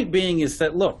 And the point being is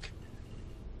that, look,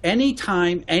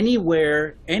 anytime,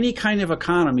 anywhere, any kind of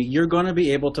economy, you're going to be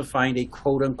able to find a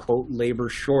quote-unquote labor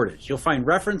shortage. You'll find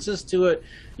references to it.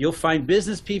 You'll find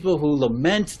business people who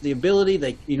lament the ability,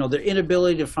 their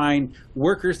inability to find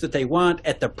workers that they want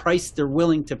at the price they're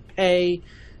willing to pay.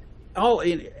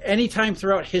 Any time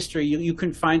throughout history, you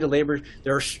can find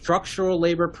there are structural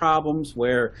labor problems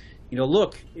where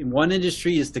look, one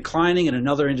industry is declining and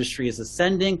another industry is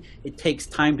ascending. It takes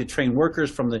time to train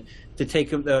workers to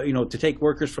take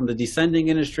workers from the descending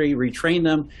industry, retrain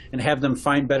them, and have them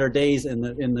find better days in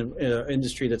the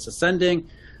industry that's ascending.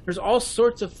 There's all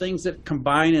sorts of things that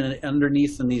combine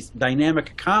underneath in these dynamic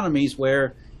economies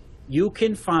where you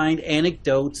can find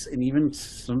anecdotes and even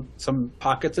some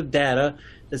pockets of data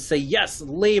that say, yes,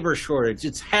 labor shortage,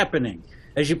 it's happening.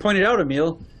 As you pointed out,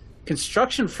 Emil,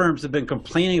 construction firms have been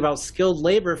complaining about skilled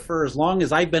labor for as long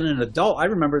as I've been an adult. I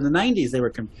remember in the 90s they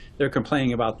were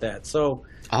complaining about that. So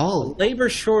labor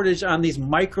shortage on these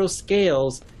micro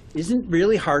scales isn't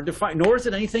really hard to find, nor is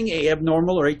it anything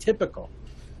abnormal or atypical.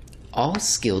 All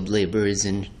skilled labor is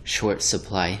in short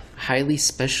supply. Highly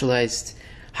specialized,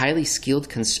 highly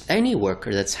skilled, any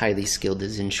worker that's highly skilled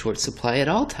is in short supply at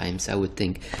all times, I would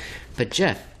think. But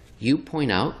Jeff, you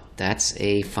point out that's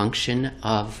a function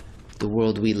of the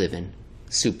world we live in.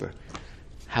 Super.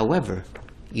 However,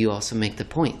 you also make the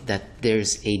point that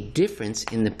there's a difference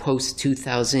in the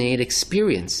post-2008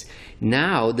 experience.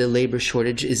 Now the labor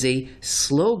shortage is a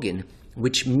slogan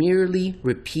which merely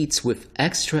repeats with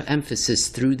extra emphasis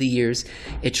through the years.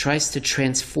 It tries to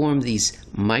transform these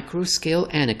micro-scale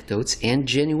anecdotes and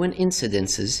genuine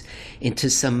incidences into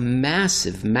some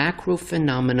massive macro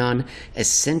phenomenon,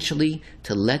 essentially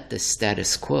to let the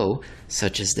status quo,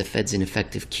 such as the Fed's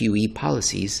ineffective QE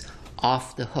policies,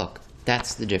 off the hook.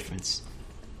 That's the difference.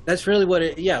 That's really what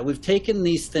it, yeah, we've taken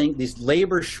these things, these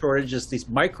labor shortages, these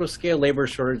micro-scale labor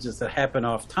shortages that happen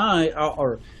off time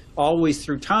or always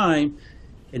through time,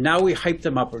 and now we hype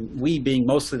them up, and we being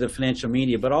mostly the financial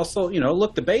media, but also,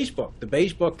 look, the Beige Book. The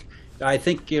Beige Book, I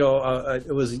think, it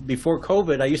was before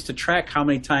COVID, I used to track how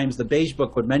many times the Beige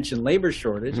Book would mention labor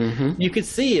shortage. You could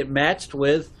see it matched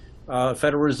with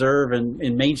Federal Reserve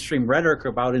and mainstream rhetoric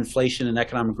about inflation and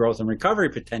economic growth and recovery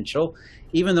potential,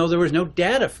 even though there was no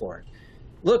data for it.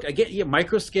 Look, again,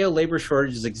 micro-scale labor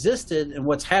shortages existed, and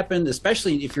what's happened,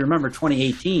 especially if you remember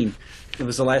 2018, it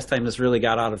was the last time this really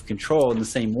got out of control in the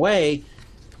same way,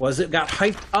 was it got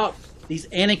hyped up. These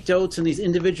anecdotes and these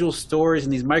individual stories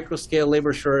and these micro-scale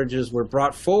labor shortages were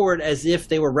brought forward as if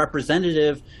they were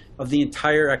representative of the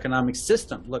entire economic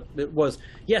system. Look, it was,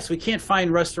 yes, we can't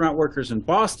find restaurant workers in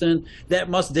Boston. That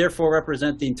must therefore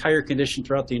represent the entire condition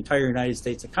throughout the entire United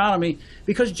States economy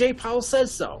because Jay Powell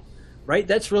says so. Right?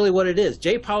 That's really what it is.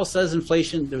 Jay Powell says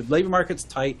inflation, the labor market's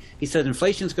tight. He said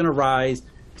inflation's going to rise.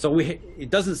 So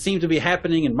it doesn't seem to be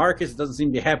happening in markets. It doesn't seem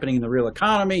to be happening in the real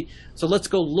economy. So let's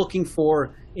go looking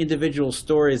for individual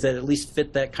stories that at least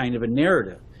fit that kind of a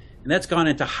narrative. And that's gone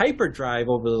into hyperdrive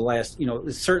over the last,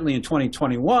 certainly in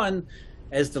 2021,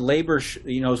 as the labor,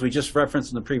 as we just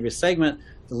referenced in the previous segment,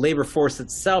 the labor force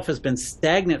itself has been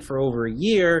stagnant for over a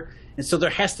year. And so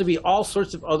there has to be all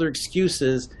sorts of other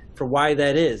excuses for why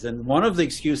that is. And one of the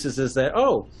excuses is that,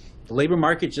 the labor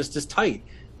market just is tight.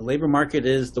 The labor market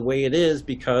is the way it is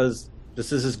because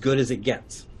this is as good as it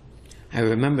gets. I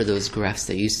remember those graphs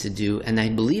that you used to do, and I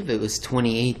believe it was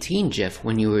 2018, Jeff,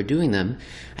 when you were doing them.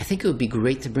 I think it would be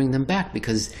great to bring them back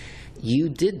because you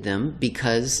did them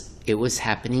because it was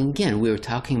happening again. We were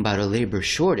talking about a labor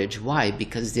shortage. Why?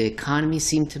 Because the economy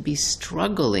seemed to be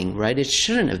struggling, right? It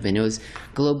shouldn't have been. It was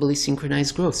globally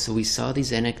synchronized growth. So we saw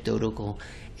these anecdotal,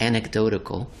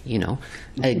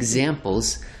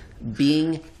 examples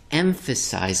being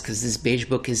emphasized because this Beige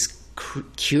Book is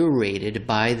curated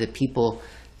by the people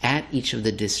at each of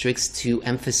the districts to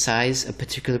emphasize a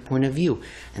particular point of view.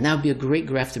 And that would be a great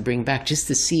graph to bring back just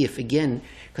to see if, again,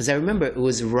 because I remember it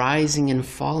was rising and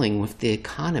falling with the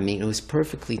economy. It was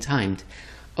perfectly timed.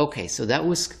 Okay, so that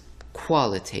was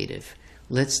qualitative.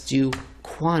 Let's do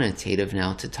quantitative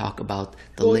now to talk about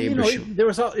the labor. There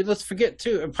was let's forget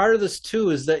too, and part of this too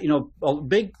is that a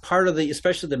big part of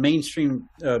especially the mainstream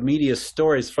media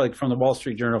stories, from the Wall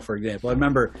Street Journal, for example. I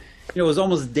remember, it was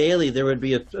almost daily there would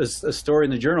be a story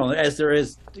in the Journal, as there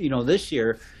is, this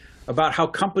year, about how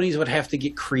companies would have to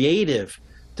get creative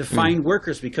to find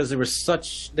workers because they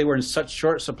were in such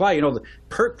short supply. The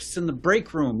perks in the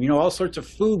break room, all sorts of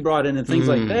food brought in and things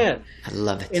like that. I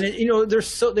love it.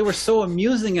 And they were so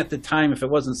amusing at the time. If it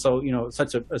wasn't so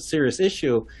such a serious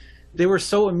issue, they were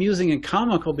so amusing and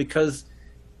comical because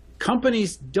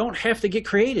companies don't have to get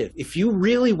creative. If you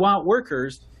really want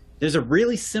workers, there's a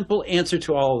really simple answer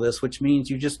to all of this, which means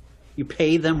you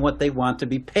pay them what they want to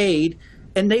be paid,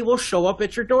 and they will show up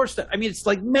at your doorstep. I mean, it's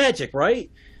like magic,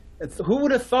 right? Who would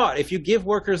have thought if you give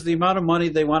workers the amount of money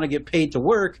they want to get paid to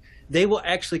work, they will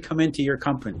actually come into your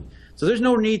company. So there's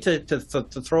no need to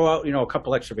throw out, a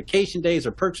couple extra vacation days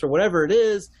or perks or whatever it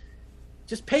is.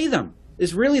 Just pay them.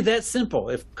 It's really that simple.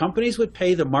 If companies would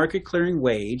pay the market clearing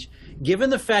wage, given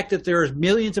the fact that there are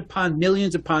millions upon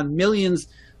millions upon millions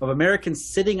of Americans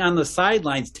sitting on the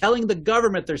sidelines, telling the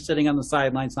government they're sitting on the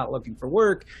sidelines not looking for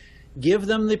work, give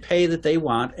them the pay that they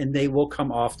want and they will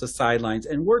come off the sidelines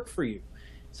and work for you.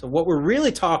 So what we're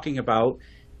really talking about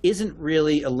isn't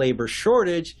really a labor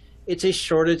shortage. It's a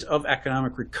shortage of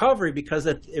economic recovery because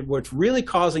what's really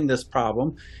causing this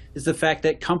problem is the fact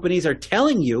that companies are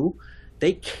telling you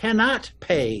they cannot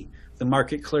pay the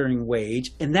market clearing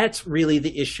wage, and that's really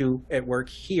the issue at work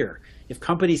here. If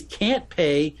companies can't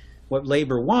pay what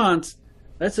labor wants,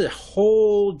 that's a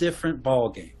whole different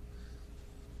ballgame.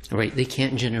 Right, they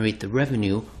can't generate the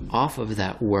revenue off of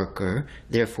that worker,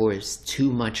 therefore it's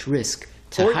too much risk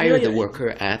to hire the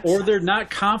worker or they're not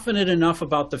confident enough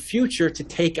about the future to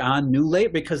take on new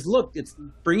labor because look, it's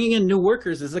bringing in new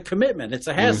workers is a commitment. It's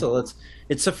a hassle.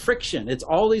 It's a friction. It's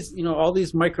all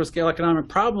these micro scale economic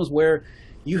problems where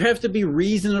you have to be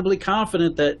reasonably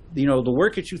confident that the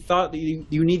work that you thought that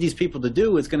you need these people to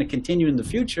do is going to continue in the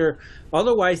future.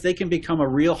 Otherwise, they can become a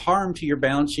real harm to your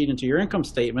balance sheet and to your income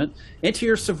statement and to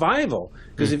your survival.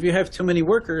 Because if you have too many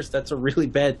workers, that's a really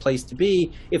bad place to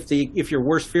be if your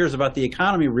worst fears about the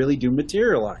economy really do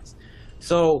materialize.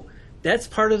 So that's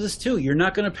part of this too. You're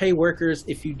not going to pay workers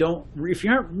if you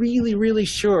aren't really, really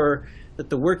sure that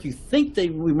the work you think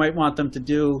we might want them to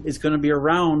do is going to be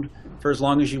around for as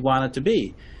long as you want it to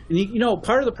be. And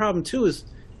part of the problem too is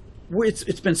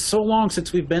it's been so long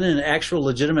since we've been in an actual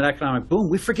legitimate economic boom,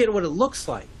 we forget what it looks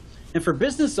like. And for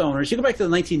business owners, you go back to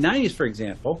the 1990s, for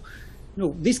example,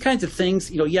 these kinds of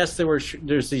things, yes,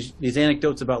 there's these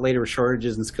anecdotes about labor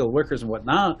shortages and skilled workers and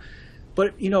whatnot.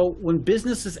 But, when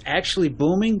business is actually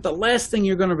booming, the last thing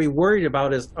you're going to be worried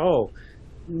about is,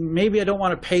 maybe I don't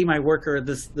want to pay my worker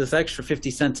this extra 50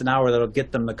 cents an hour that'll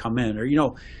get them to come in. Or,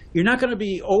 you're not going to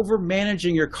be over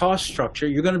managing your cost structure.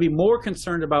 You're going to be more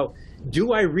concerned about,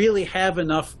 do I really have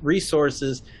enough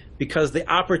resources, because the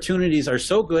opportunities are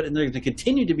so good and they're going to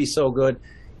continue to be so good.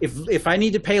 If I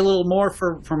need to pay a little more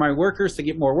for my workers to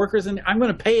get more workers in, I'm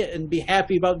going to pay it and be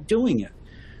happy about doing it.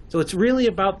 So it's really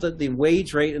about the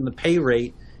wage rate and the pay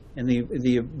rate and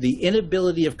the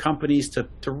inability of companies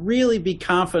to really be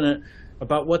confident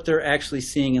about what they're actually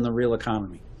seeing in the real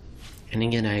economy. And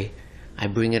again, I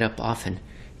bring it up often.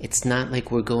 It's not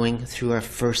like we're going through our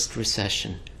first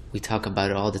recession. We talk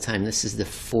about it all the time. This is the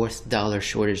fourth dollar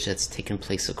shortage that's taken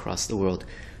place across the world.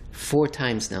 4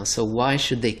 times now. So why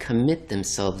should they commit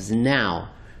themselves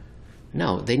now?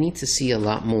 No, they need to see a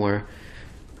lot more,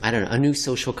 a new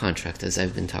social contract, as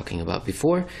I've been talking about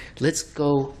before. Let's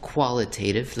go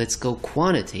qualitative. Let's go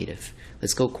quantitative.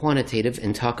 Let's go quantitative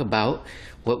and talk about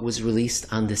what was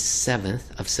released on the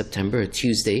 7th of September, a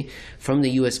Tuesday, from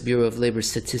the U.S. Bureau of Labor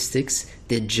Statistics,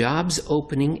 the Jobs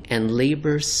Opening and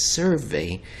Labor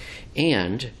Survey.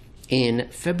 And in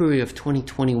February of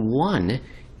 2021,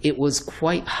 it was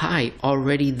quite high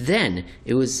already then.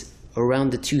 It was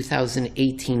around the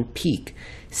 2018 peak.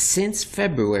 Since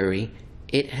February,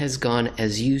 it has gone,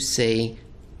 as you say,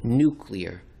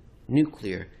 nuclear,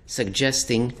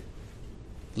 suggesting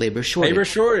labor shortage. Labor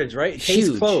shortage, right? Case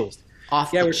Huge. Closed.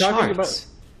 Off the we're charts. Talking about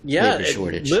labor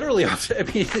shortage. Literally,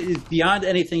 it's beyond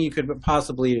anything you could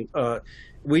possibly.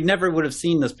 We never would have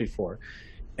seen this before.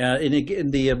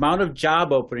 In the amount of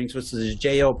job openings, which is the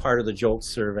JO part of the JOLTS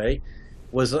survey,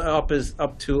 was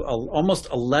up to almost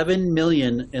 11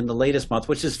 million in the latest month,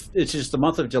 which is the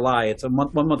month of July. It's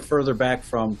one month further back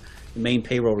from the main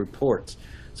payroll reports.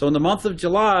 So in the month of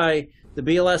July, the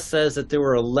BLS says that there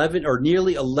were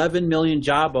nearly 11 million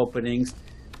job openings,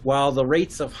 while the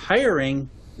rates of hiring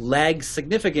lagged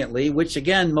significantly, which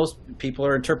again, most people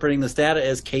are interpreting this data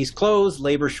as case closed,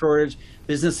 labor shortage.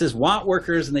 Businesses want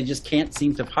workers and they just can't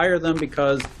seem to hire them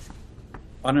because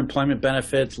unemployment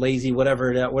benefits, lazy,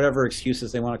 whatever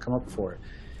excuses they want to come up for it.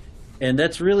 And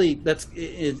this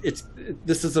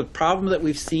is a problem that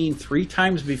we've seen 3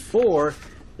 times before,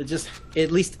 that just,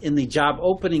 at least in the job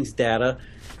openings data,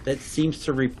 that seems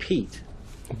to repeat.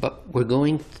 But we're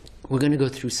going to go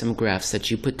through some graphs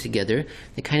that you put together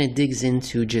that kind of digs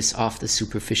into just off the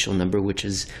superficial number, which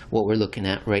is what we're looking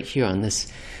at right here on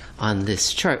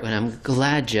this chart. And I'm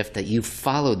glad, Jeff, that you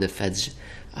followed the Fed's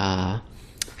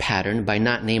pattern by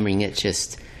not naming it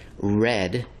just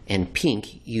red and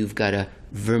pink. You've got a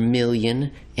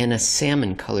vermilion and a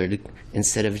salmon colored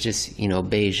instead of just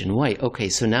beige and white. Okay,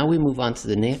 so now we move on to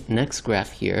the next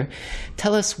graph here.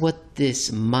 Tell us what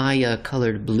this Maya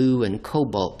colored blue and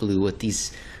cobalt blue, what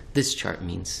this chart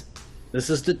means. This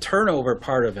is the turnover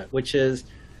part of it, which is,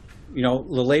 the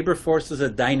labor force is a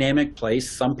dynamic place.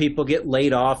 Some people get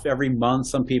laid off every month.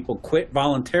 Some people quit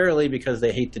voluntarily because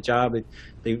they hate the job.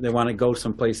 They want to go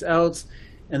someplace else.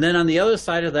 And then on the other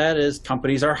side of that is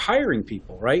companies are hiring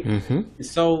people, right? Mm-hmm.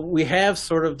 So we have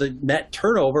sort of the net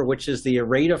turnover, which is the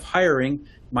rate of hiring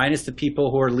minus the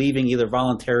people who are leaving either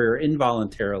voluntarily or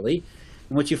involuntarily.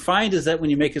 And what you find is that when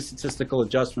you make a statistical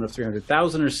adjustment of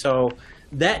 300,000 or so,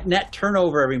 that net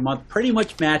turnover every month pretty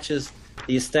much matches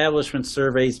the establishment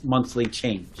survey's monthly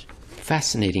change.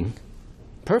 Fascinating.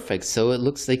 Perfect. So it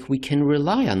looks like we can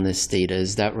rely on this data.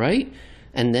 Is that right?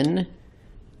 And then...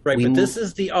 Right, but this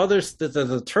is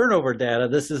the turnover data.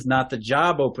 This is not the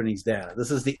job openings data.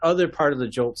 This is the other part of the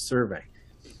JOLTS survey.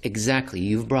 Exactly.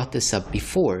 You've brought this up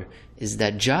before, is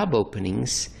that job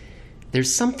openings,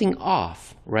 there's something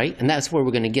off, right? And that's where we're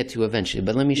going to get to eventually.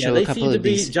 But let me show a couple of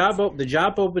these. The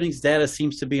job openings data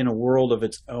seems to be in a world of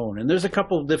its own. And there's a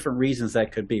couple of different reasons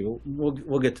that could be.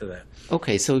 We'll get to that.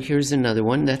 Okay, so here's another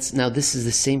one. Now this is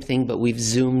the same thing, but we've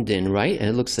zoomed in, right? And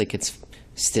it looks like it's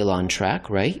still on track,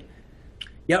 right?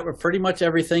 Yeah, we're pretty much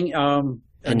everything.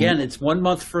 Again, it's 1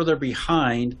 month further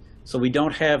behind, so we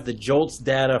don't have the JOLTS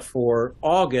data for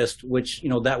August, which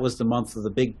that was the month of the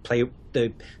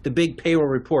big payroll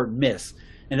report miss.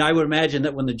 And I would imagine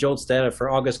that when the JOLTS data for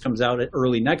August comes out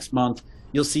early next month,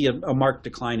 you'll see a marked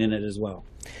decline in it as well.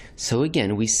 So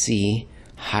again, we see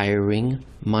hiring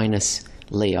minus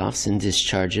layoffs and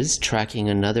discharges, tracking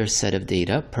another set of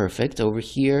data. Perfect. Over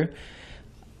here,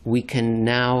 we can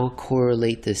now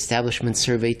correlate the establishment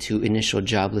survey to initial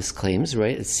jobless claims,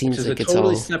 right? It seems like it's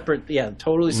totally all separate. Yeah,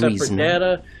 totally separate reasonable.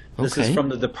 data. This Okay. is from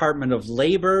the Department of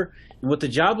Labor. And what the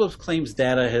jobless claims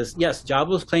data has, yes,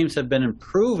 jobless claims have been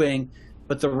improving,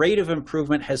 but the rate of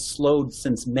improvement has slowed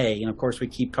since May. And of course, we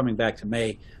keep coming back to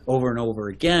May over and over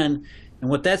again. And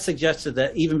what that suggested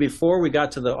that even before we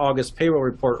got to the August payroll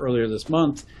report earlier this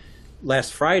month,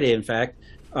 last Friday, in fact,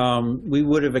 we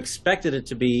would have expected it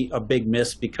to be a big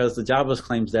miss because the jobless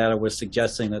claims data was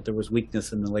suggesting that there was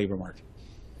weakness in the labor market.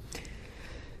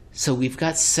 So we've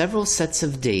got several sets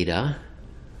of data,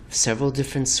 several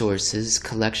different sources,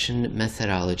 collection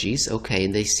methodologies. Okay,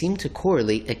 and they seem to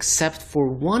correlate except for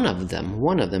one of them.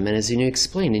 And as you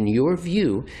explained, in your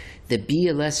view, the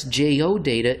BLS-JO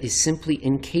data is simply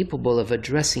incapable of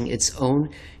addressing its own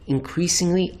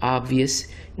increasingly obvious,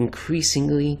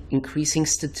 increasing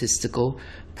statistical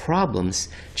problems.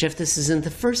 Jeff, this isn't the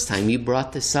first time you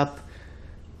brought this up.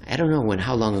 I don't know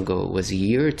how long ago it was, a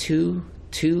year or 2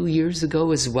 years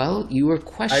ago as well. You were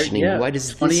questioning why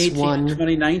does this one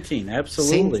 2019,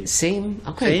 absolutely same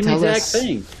exact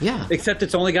thing. Yeah, except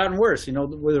it's only gotten worse.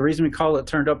 The reason we call it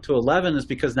turned up to 11 is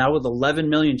because now with 11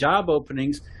 million job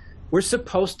openings, we're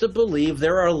supposed to believe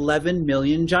there are 11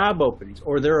 million job openings,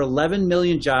 or there are 11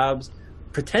 million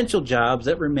potential jobs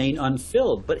that remain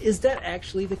unfilled. But is that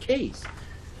actually the case?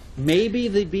 Maybe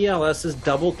the BLS is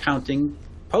double counting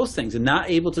postings and not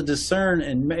able to discern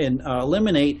and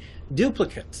eliminate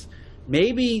duplicates.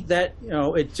 Maybe that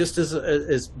it just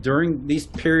is during these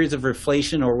periods of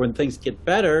reflation or when things get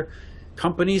better,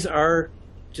 companies are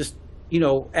just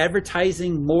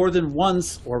advertising more than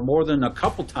once or more than a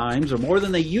couple times or more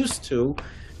than they used to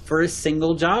for a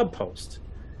single job post.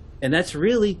 And that's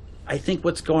really, I think,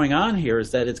 what's going on here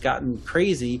is that it's gotten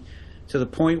crazy to the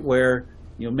point where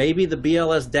maybe the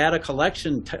BLS data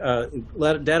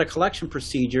collection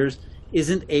procedures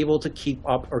isn't able to keep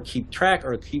up or keep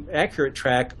accurate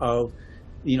track of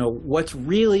what's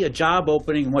really a job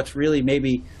opening and what's really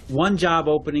maybe one job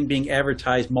opening being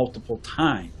advertised multiple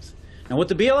times. And what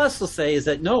the BLS will say is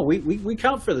that no, we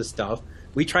count for this stuff.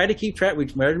 We try to keep track. We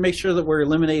try to make sure that we're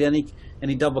eliminating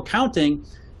any double counting,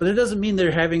 but it doesn't mean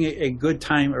they're having a good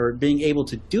time or being able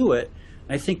to do it.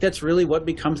 I think that's really what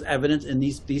becomes evident in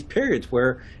these periods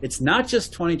where it's not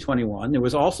just 2021, there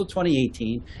was also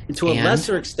 2018, and to a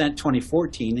lesser extent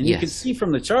 2014. And you can see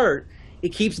from the chart, it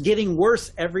keeps getting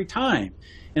worse every time.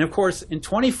 And of course, in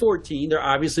 2014, there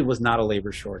obviously was not a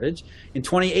labor shortage. In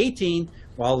 2018,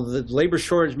 while the labor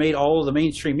shortage made all of the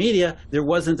mainstream media, there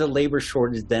wasn't a labor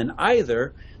shortage then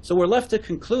either. So we're left to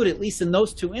conclude, at least in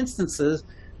those two instances,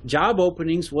 job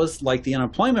openings was, like the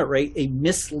unemployment rate, a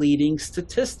misleading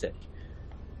statistic.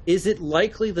 Is it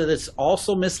likely that it's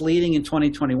also misleading in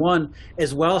 2021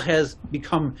 as well as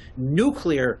become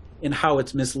nuclear in how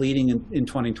it's misleading in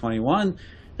 2021?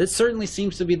 That certainly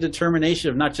seems to be the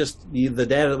determination of not just the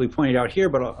data that we pointed out here,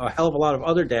 but a hell of a lot of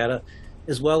other data,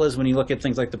 as well as when you look at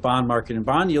things like the bond market and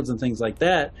bond yields and things like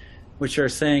that, which are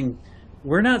saying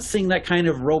we're not seeing that kind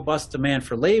of robust demand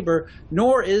for labor,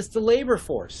 nor is the labor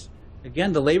force.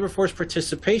 Again, the labor force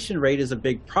participation rate is a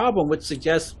big problem, which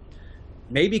suggests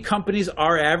maybe companies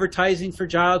are advertising for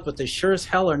jobs, but they sure as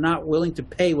hell are not willing to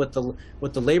pay what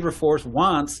the labor force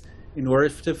wants in order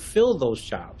to fill those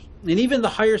jobs. And even the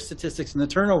hire statistics and the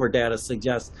turnover data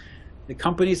suggest that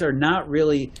companies are not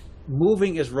really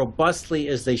moving as robustly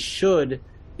as they should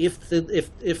if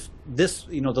this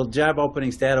the job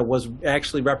openings data was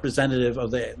actually representative of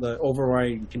the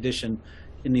overriding condition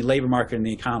in the labor market and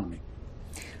the economy.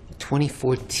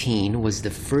 2014 was the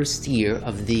first year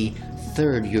of the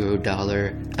third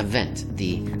Eurodollar event,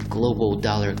 the global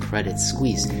dollar credit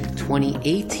squeeze.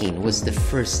 2018 was the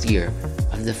first year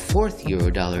of the fourth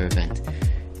Eurodollar event.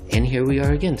 And here we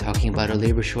are again talking about a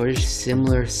labor shortage,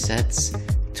 similar sets.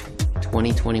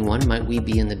 2021, might we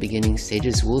be in the beginning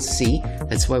stages? We'll see.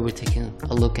 That's why we're taking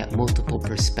a look at multiple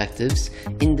perspectives,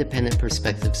 independent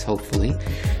perspectives, hopefully.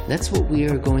 That's what we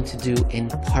are going to do in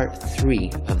part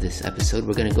 3 of this episode.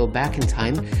 We're going to go back in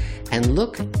time and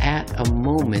look at a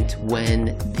moment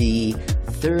when the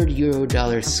third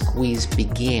Eurodollar squeeze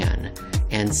began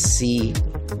and see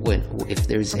if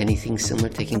there's anything similar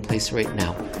taking place right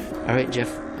now. All right,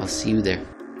 Jeff, I'll see you there.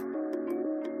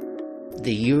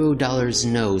 The Eurodollar's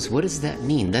nose. What does that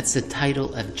mean? That's the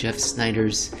title of Jeff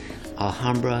Snyder's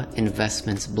Alhambra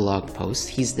Investments blog post.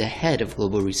 He's the head of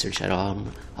global research at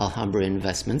Alhambra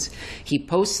Investments. He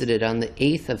posted it on the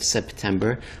 8th of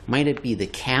September. Might it be the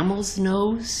camel's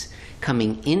nose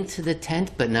coming into the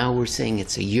tent, but now we're saying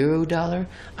it's a Eurodollar?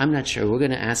 I'm not sure. We're going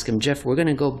to ask him. Jeff, we're going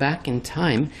to go back in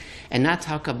time and not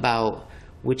talk about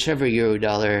whichever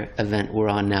Eurodollar event we're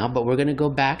on now, but we're going to go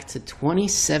back to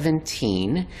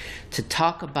 2017 to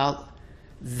talk about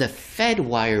the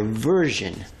Fedwire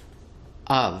version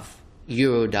of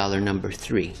Eurodollar number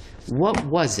 3. What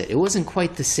was it? It wasn't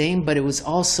quite the same, but it was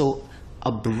also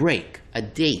a break, a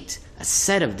date, a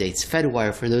set of dates.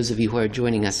 Fedwire, for those of you who are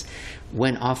joining us,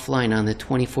 went offline on the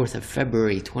 24th of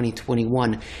February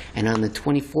 2021, and on the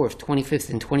 24th, 25th,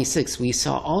 and 26th, we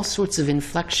saw all sorts of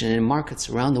inflection in markets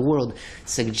around the world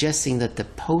suggesting that the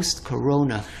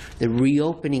post-corona, the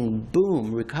reopening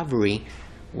boom recovery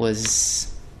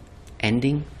was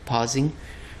ending, pausing.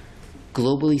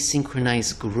 Globally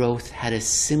synchronized growth had a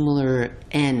similar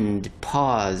end,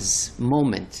 pause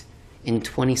moment in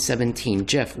 2017.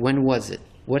 Jeff, when was it?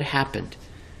 What happened?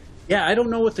 Yeah, I don't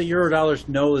know what the Eurodollar's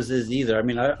nose is either. I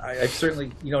mean, I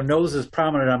certainly, nose is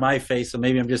prominent on my face, so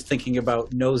maybe I'm just thinking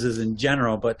about noses in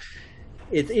general, but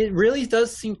it really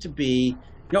does seem to be,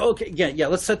 okay, yeah,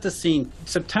 let's set the scene.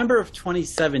 September of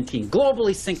 2017,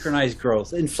 globally synchronized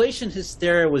growth. Inflation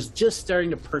hysteria was just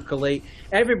starting to percolate.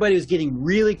 Everybody was getting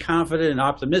really confident and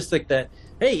optimistic that,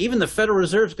 hey, even the Federal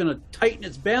Reserve is going to tighten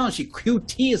its balance sheet.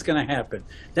 QT is going to happen.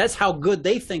 That's how good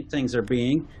they think things are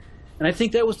being. And I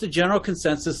think that was the general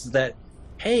consensus, that,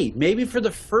 hey, maybe for the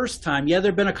first time, yeah,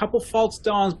 there have been a couple false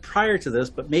dawns prior to this,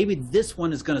 but maybe this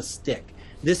one is going to stick.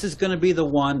 This is going to be the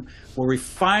one where we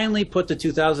finally put the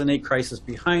 2008 crisis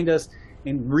behind us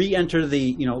and re-enter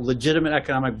the legitimate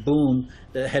economic boom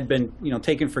that had been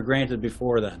taken for granted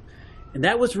before then. And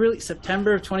that was really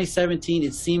September of 2017.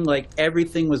 It seemed like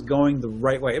everything was going the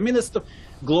right way. I mean, this the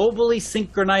globally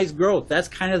synchronized growth. That's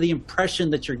kind of the impression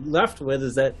that you're left with,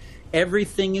 is that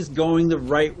everything is going the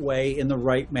right way in the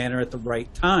right manner at the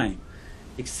right time.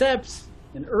 Except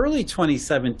in early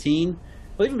 2017,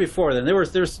 well, even before then, there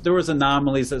was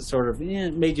anomalies that sort of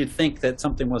made you think that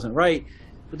something wasn't right.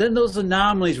 But then those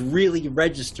anomalies really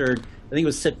registered. I think it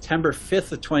was September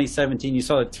 5th of 2017. You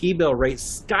saw the T-bill rate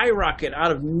skyrocket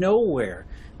out of nowhere.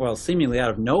 Well, seemingly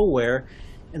out of nowhere.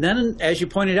 And then, as you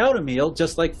pointed out, Emil,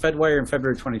 just like Fedwire in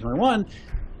February 2021,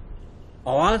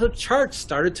 a lot of the charts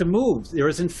started to move. There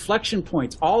was inflection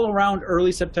points all around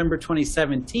early September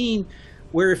 2017,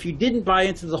 where if you didn't buy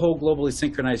into the whole globally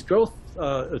synchronized growth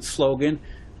slogan,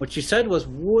 what you said was,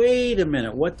 wait a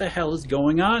minute, what the hell is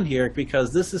going on here?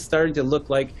 Because this is starting to look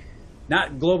like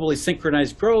not globally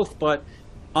synchronized growth, but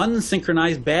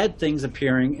unsynchronized bad things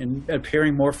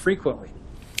appearing more frequently.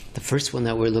 The first one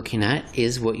that we're looking at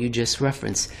is what you just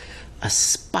referenced. A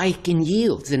spike in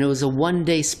yields, and it was a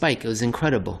one-day spike. It was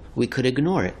incredible. We could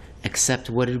ignore it, except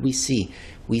what did we see?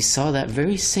 We saw that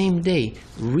very same day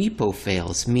repo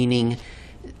fails, meaning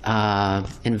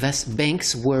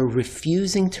banks were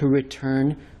refusing to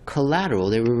return collateral.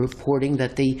 They were reporting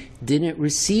that they didn't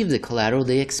receive the collateral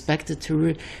they expected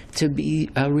to be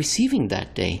receiving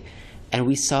that day. And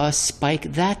we saw a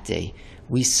spike that day.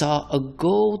 We saw a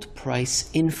gold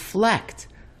price inflect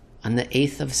on the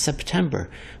 8th of September.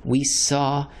 We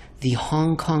saw the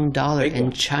Hong Kong dollar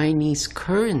and Chinese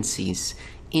currencies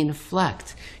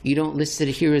inflect. You don't list it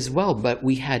here as well, but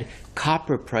we had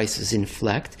copper prices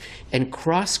inflect and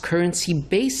cross-currency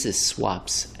basis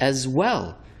swaps as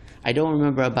well. I don't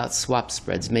remember about swap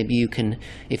spreads. Maybe you can,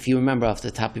 if you remember off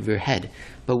the top of your head.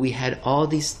 But we had all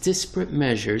these disparate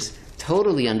measures,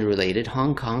 totally unrelated.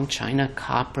 Hong Kong, China,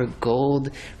 copper, gold,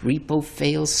 repo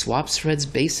fails, swap spreads,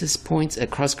 basis points,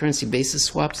 cross-currency basis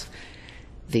swaps.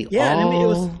 They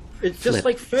all it's just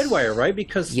like Fedwire, right?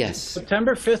 Because yes.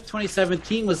 September 5th,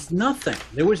 2017 was nothing.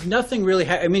 There was nothing really.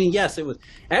 I mean, yes, it was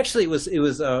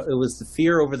the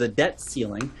fear over the debt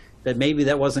ceiling, that maybe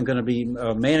that wasn't going to be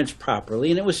managed properly,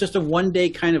 and it was just a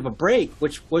one-day kind of a break,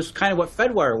 which was kind of what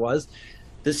Fedwire was.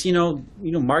 This,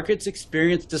 markets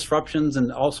experience disruptions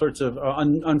and all sorts of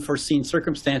unforeseen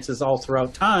circumstances all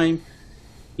throughout time.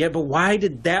 Yeah, but why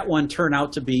did that one turn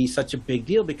out to be such a big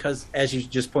deal? Because, as you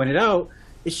just pointed out,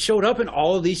 it showed up in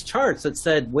all of these charts that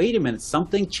said, wait a minute,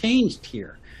 something changed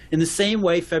here. In the same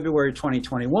way, February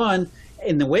 2021,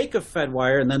 in the wake of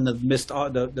Fedwire and then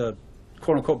the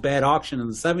quote-unquote bad auction in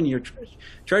the 7-year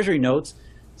Treasury notes,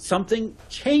 something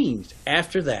changed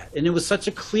after that. And it was such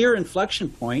a clear inflection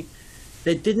point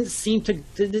that didn't seem to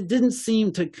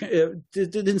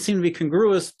be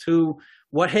congruous to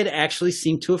what had actually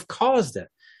seemed to have caused it.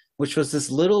 which was this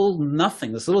little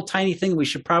nothing, this little tiny thing we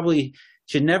should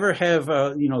never have,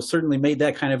 certainly made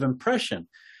that kind of impression.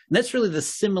 And that's really the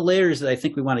similarities that I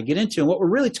think we want to get into. And what we're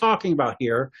really talking about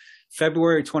here,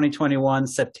 February 2021,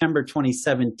 September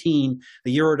 2017,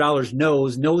 the Eurodollar's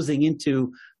nosing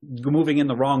into moving in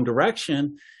the wrong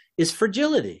direction, is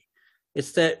fragility.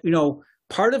 It's that,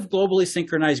 part of globally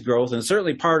synchronized growth, and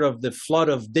certainly part of the flood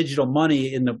of digital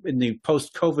money in the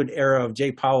post-COVID era of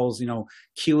Jay Powell's,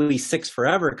 QE6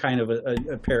 forever kind of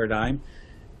a paradigm.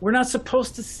 We're not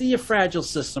supposed to see a fragile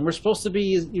system. You're supposed to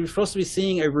be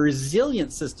seeing a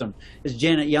resilient system, as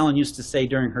Janet Yellen used to say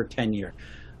during her tenure.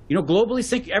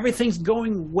 Globally, everything's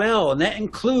going well, and that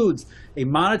includes a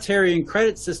monetary and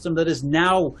credit system that is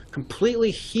now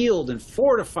completely healed and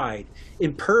fortified,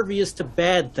 impervious to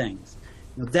bad things.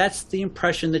 That's the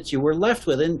impression that you were left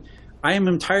with, and I am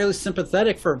entirely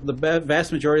sympathetic for the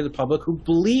vast majority of the public who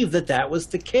believe that that was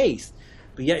the case.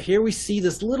 But yet here we see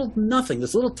this little nothing,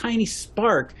 this little tiny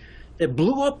spark that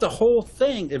blew up the whole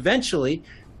thing eventually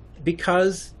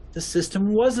because the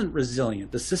system wasn't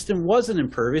resilient. The system wasn't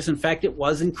impervious. In fact, it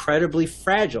was incredibly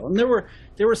fragile. And there were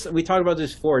we talked about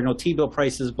this before, T-bill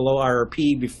prices below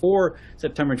RRP before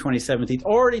September 2017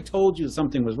 already told you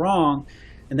something was wrong.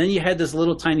 And then you had this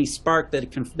little tiny spark that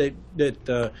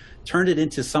turned it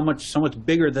into so much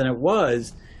bigger than it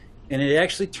was. And it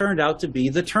actually turned out to be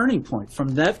the turning point.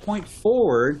 From that point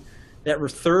forward, that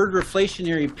third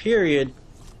reflationary period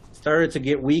started to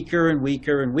get weaker and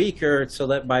weaker and weaker, so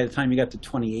that by the time you got to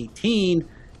 2018,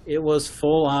 it was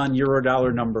full-on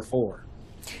Eurodollar number 4.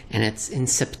 And it's in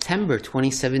September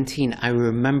 2017. I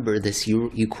remember this.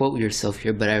 You quote yourself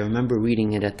here, but I remember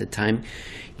reading it at the time.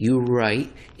 You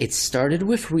write, it started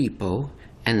with repo,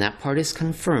 and that part is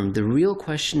confirmed. The real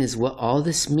question is what all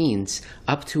this means,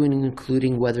 up to and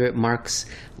including whether it marks,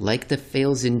 like the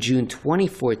fails in June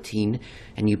 2014,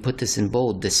 and you put this in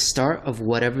bold, the start of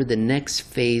whatever the next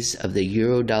phase of the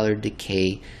Eurodollar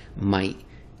decay might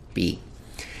be.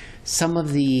 Some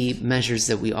of the measures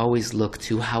that we always look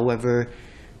to, however,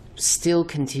 still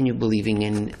continue believing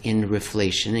in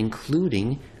reflation,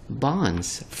 including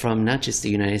bonds from not just the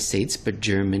United States, but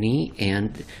Germany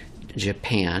and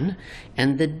Japan,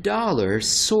 and the dollar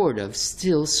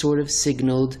still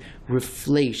signaled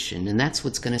reflation, and that's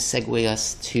what's going to segue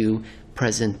us to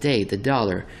present day, the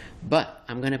dollar. But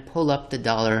I'm going to pull up the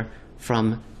dollar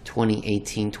from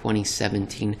 2018,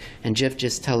 2017, and Jeff,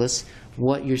 just tell us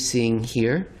what you're seeing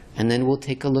here, and then we'll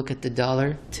take a look at the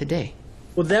dollar today.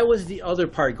 Well, that was the other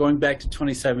part, going back to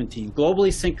 2017.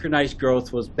 Globally synchronized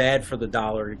growth was bad for the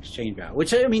dollar exchange value,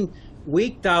 which,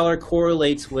 weak dollar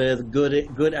correlates with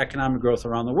good economic growth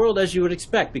around the world, as you would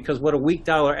expect, because what a weak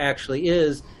dollar actually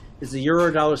is the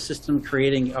Eurodollar system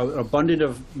creating an abundance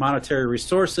of monetary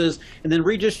resources and then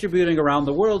redistributing around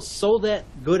the world so that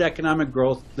good economic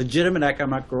growth, legitimate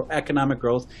economic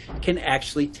growth, can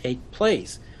actually take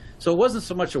place. So it wasn't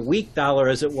so much a weak dollar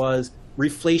as it was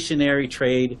reflationary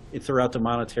trade throughout the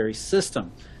monetary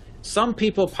system. Some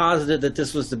people posited that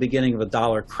this was the beginning of a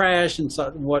dollar crash and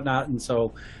whatnot, and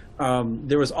so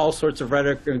there was all sorts of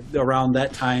rhetoric around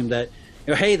that time that,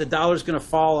 hey, the dollar's going to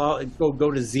fall out and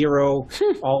go to zero,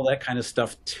 all that kind of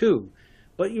stuff too.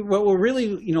 But what were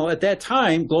really, at that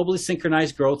time, globally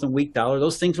synchronized growth and weak dollar,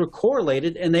 those things were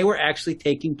correlated and they were actually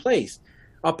taking place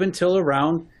up until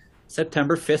around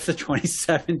September 5th of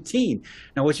 2017.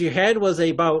 Now, what you had was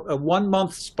about a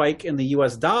 1-month spike in the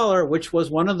US dollar, which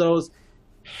was one of those,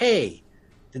 hey,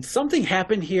 did something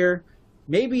happen here?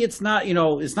 Maybe it's not,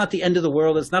 it's not the end of the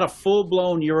world. It's not a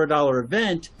full-blown Eurodollar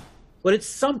event, but it's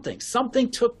something. Something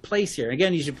took place here.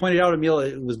 Again, as you pointed out, Emil,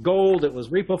 it was gold, it was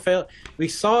repo fail. We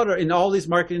saw it in all these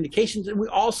market indications, and we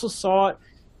also saw it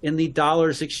in the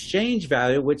dollar's exchange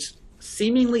value, which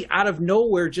seemingly out of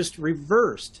nowhere just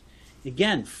reversed.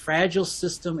 Again, fragile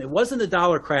system. It wasn't a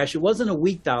dollar crash. It wasn't a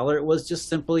weak dollar. It was just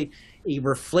simply a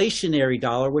reflationary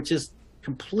dollar, which is a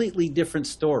completely different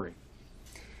story.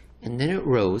 And then it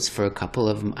rose for a couple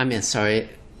of,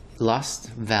 lost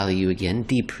value again,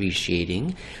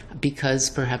 depreciating,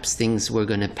 because perhaps things were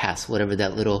going to pass, whatever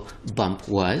that little bump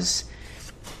was,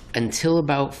 until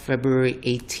about February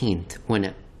 18th, when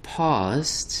it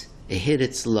paused, it hit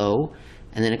its low,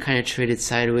 and then it kind of traded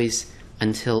sideways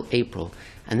until April.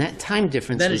 And that time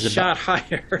difference then was it shot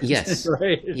higher. Yes,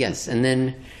 right. Yes, and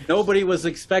then nobody was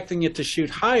expecting it to shoot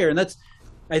higher, and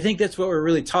I think that's what we're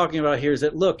really talking about here. Is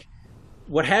that look,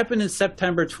 what happened in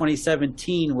September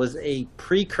 2017 was a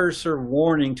precursor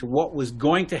warning to what was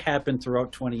going to happen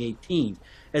throughout 2018.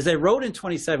 As I wrote in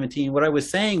 2017, what I was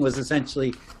saying was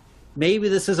essentially, maybe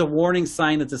this is a warning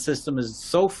sign that the system is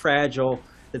so fragile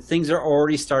that things are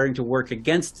already starting to work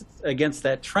against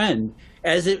that trend.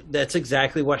 That's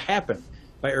exactly what happened.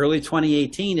 By early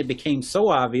 2018, it became so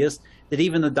obvious that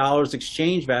even the dollar's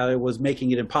exchange value was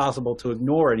making it impossible to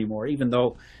ignore anymore, even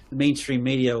though the mainstream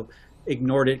media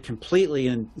ignored it completely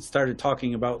and started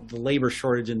talking about the labor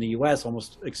shortage in the U.S.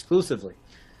 almost exclusively.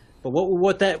 But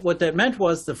what that meant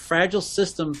was the fragile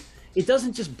system, it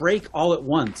doesn't just break all at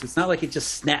once. It's not like it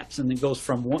just snaps and it goes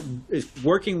from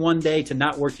working one day to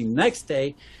not working the next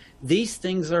day. These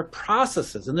things are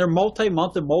processes, and they're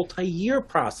multi-month and multi-year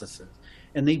processes,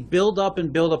 and they build up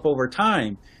over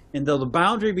time. And though the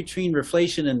boundary between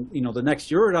reflation and the next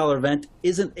Eurodollar event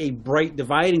isn't a bright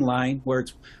dividing line where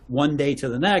it's one day to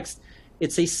the next,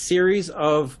 it's a series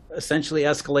of essentially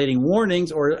escalating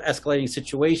warnings or escalating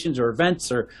situations or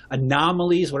events or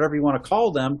anomalies, whatever you want to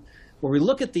call them, where we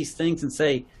look at these things and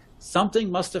say,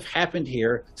 something must have happened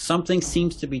here, something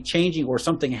seems to be changing, or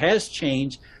something has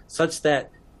changed such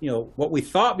that what we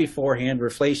thought beforehand,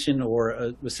 reflation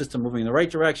or the system moving in the right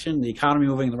direction, the economy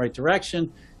moving in the right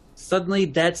direction, suddenly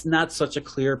that's not such a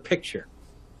clear picture.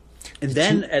 And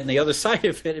then on the other side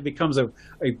of it, it becomes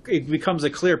a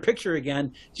clear picture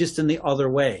again, just in the other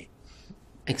way.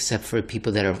 Except for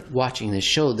people that are watching this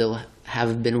show, they'll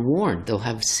have been warned. They'll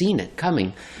have seen it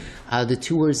coming. The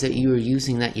two words that you were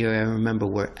using that year, I remember,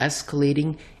 were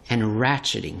escalating and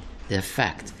ratcheting the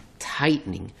effect,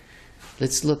 tightening.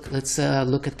 Let's look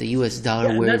at the U.S. dollar.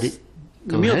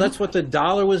 Emil, that's what the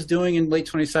dollar was doing in late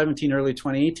 2017, early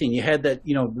 2018. You had that,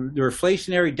 the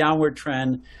reflationary downward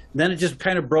trend. Then it just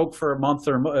kind of broke for a month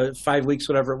or 5 weeks,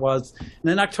 whatever it was. And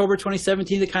then October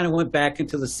 2017, it kind of went back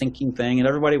into the sinking thing, and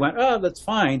everybody went, oh, that's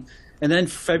fine. And then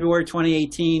February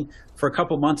 2018, for a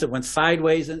couple months, it went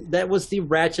sideways. And that was the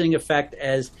ratcheting effect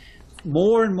as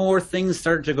more and more things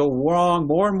started to go wrong,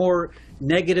 more and more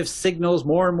negative signals,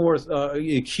 more and more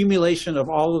accumulation of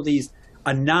all of these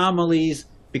anomalies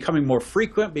becoming more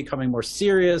frequent, becoming more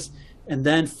serious. And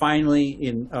then finally,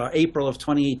 in April of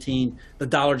 2018, the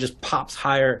dollar just pops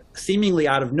higher, seemingly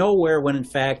out of nowhere, when in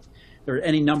fact there are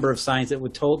any number of signs that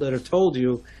have told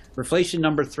you reflation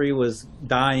number 3 was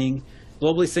dying.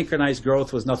 Globally synchronized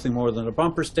growth was nothing more than a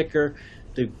bumper sticker.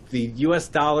 The U.S.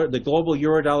 dollar, the global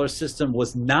Eurodollar system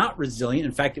was not resilient.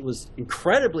 In fact, it was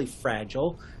incredibly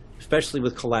fragile, especially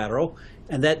with collateral.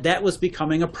 And that was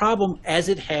becoming a problem, as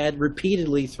it had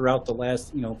repeatedly throughout the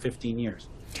last 15 years.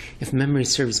 If memory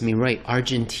serves me right,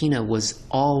 Argentina was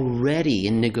already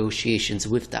in negotiations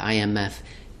with the IMF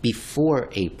before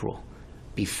April,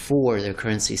 before their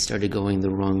currency started going the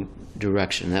wrong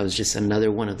direction. That was just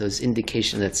another one of those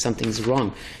indications that something's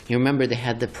wrong. You remember they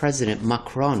had the president,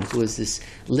 Macron, who was this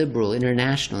liberal,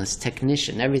 internationalist,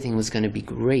 technician. Everything was going to be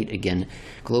great again,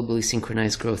 globally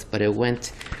synchronized growth, but it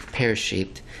went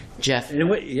pear-shaped. Jeff?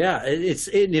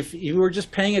 If you were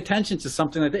just paying attention to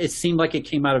something like that, it seemed like it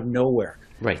came out of nowhere.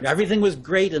 Right. Everything was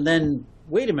great, and then,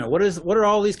 wait a minute, what are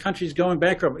all these countries going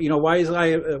bankrupt?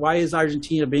 Why is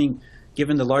Argentina being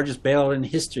given the largest bailout in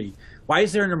history? Why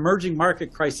is there an emerging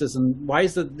market crisis, and why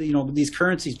is these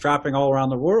currencies dropping all around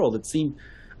the world? It seemed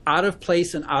out of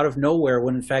place and out of nowhere,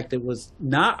 when in fact it was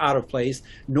not out of place,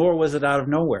 nor was it out of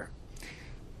nowhere.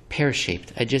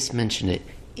 Pear-shaped, I just mentioned it.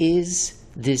 Is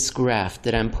this graph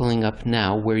that I'm pulling up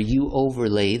now, where you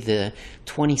overlay the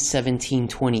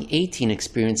 2017-2018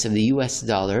 experience of the U.S.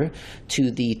 dollar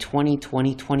to the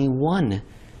 2020-21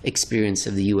 experience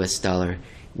of the U.S. dollar,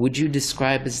 would you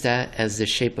describe that as the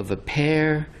shape of a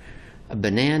pear, a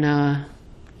banana?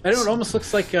 I don't know. It almost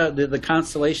looks like the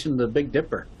constellation, the Big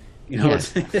Dipper.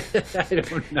 Yes. I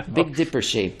don't know. Big Dipper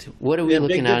shaped. What are we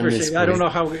looking at in this shape. I don't know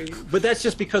how, but that's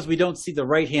just because we don't see the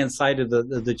right-hand side of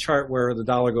the chart where the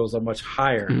dollar goes up much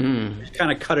higher. We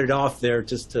kind of cut it off there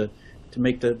just to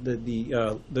make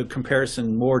the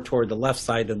comparison more toward the left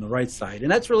side than the right side.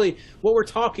 And that's really what we're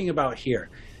talking about here,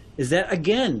 is that,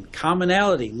 again,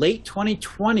 commonality. Late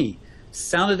 2020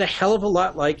 sounded a hell of a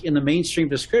lot like, in the mainstream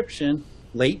description,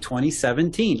 late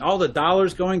 2017. All the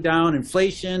dollars going down,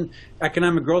 inflation,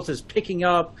 economic growth is picking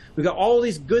up. We've got all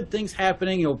these good things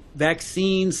happening,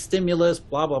 vaccines, stimulus,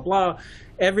 blah, blah, blah.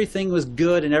 Everything was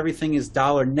good and everything is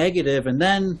dollar negative. And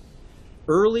then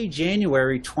early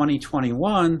January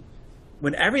 2021,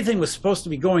 when everything was supposed to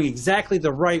be going exactly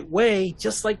the right way,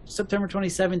 just like September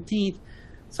 2017,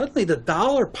 suddenly the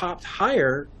dollar popped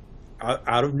higher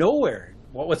out of nowhere.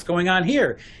 What's going on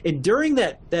here? And during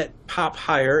that pop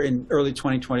higher in early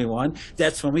 2021,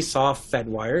 that's when we saw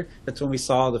FedWire. That's when we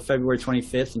saw the February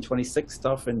 25th and 26th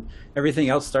stuff and everything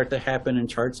else start to happen in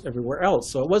charts everywhere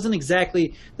else. So it wasn't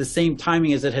exactly the same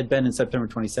timing as it had been in September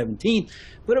 2017,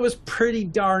 but it was pretty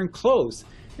darn close.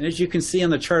 And as you can see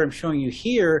on the chart I'm showing you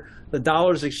here, the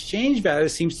dollar's exchange value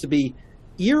seems to be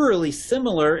eerily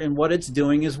similar in what it's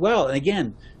doing as well. And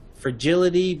again,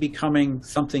 fragility becoming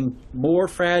something more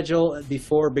fragile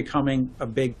before becoming a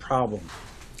big problem.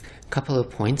 Couple of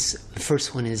points. The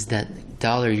first one is that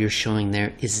dollar you're showing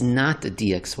there is not the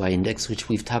DXY index, which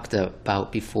we've talked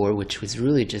about before, which was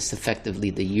really just effectively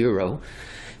the euro,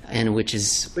 and which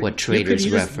is what traders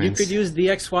reference. You could use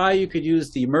DXY, you could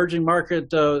use the emerging market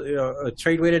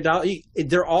trade weighted dollar.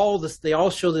 They all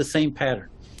show the same pattern.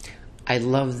 I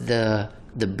love the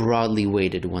broadly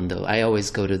weighted one, though. I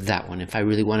always go to that one. If I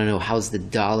really want to know how's the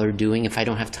dollar doing, if I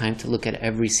don't have time to look at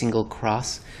every single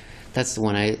cross, that's the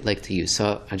one I like to use.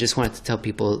 So I just wanted to tell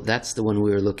people that's the one we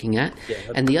were looking at. Yeah,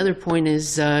 and the other point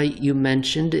is you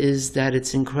mentioned is that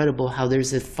it's incredible how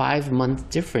there's a 5-month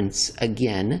difference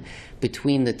again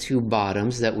between the two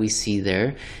bottoms that we see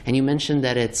there. And you mentioned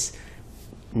that it's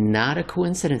not a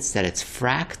coincidence, that it's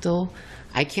fractal.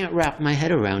 I can't wrap my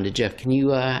head around it, Jeff. Can you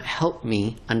help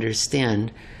me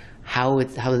understand how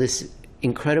this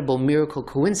incredible miracle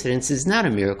coincidence is not a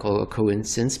miracle or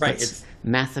coincidence, but it's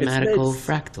mathematical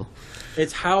fractal?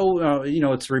 It's how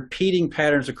it's repeating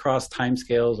patterns across time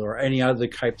scales or any other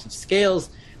types of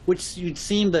scales, which you'd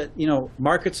seem that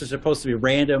markets are supposed to be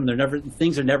random.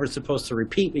 Things are never supposed to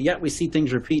repeat, but yet we see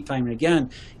things repeat time and again,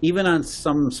 even on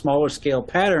some smaller scale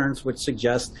patterns, which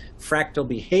suggest fractal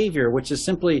behavior, which is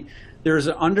simply there's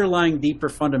underlying deeper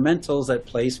fundamentals at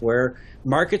place where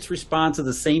markets respond to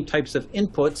the same types of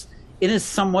inputs in a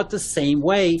somewhat the same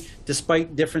way,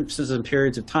 despite differences in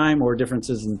periods of time or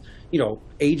differences in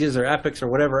ages or epochs or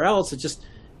whatever else. It's just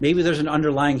maybe there's an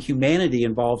underlying humanity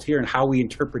involved here in how we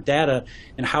interpret data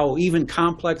and how even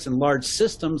complex and large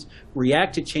systems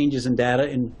react to changes in data,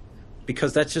 and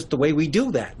because that's just the way we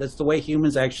do that. That's the way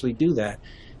humans actually do that.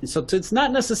 And so it's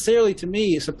not necessarily, to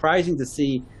me, surprising to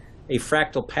see a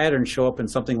fractal pattern show up in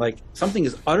something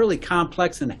as utterly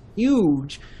complex and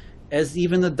huge as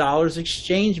even the dollar's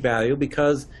exchange value,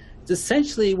 because it's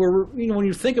essentially when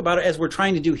you think about it, as we're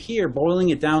trying to do here, boiling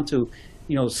it down to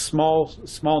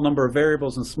small number of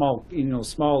variables and small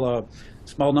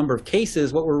number of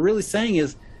cases, what we're really saying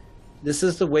is this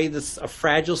is the way a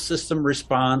fragile system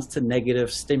responds to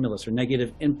negative stimulus or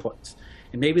negative inputs.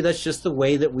 And maybe that's just the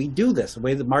way that we do this. The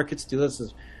way the markets do this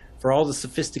is, for all the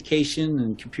sophistication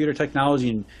and computer technology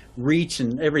and reach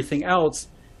and everything else,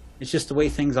 it's just the way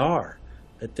things are.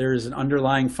 That there is an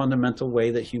underlying fundamental way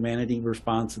that humanity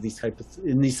responds to these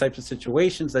types of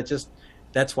situations.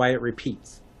 That's why it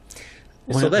repeats.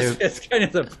 So that's kind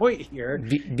of the point here.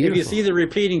 If you see the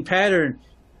repeating pattern,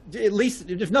 at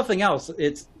least if nothing else,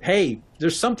 it's, hey,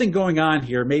 there's something going on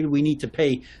here. Maybe we need to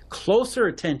pay closer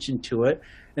attention to it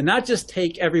and not just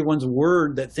take everyone's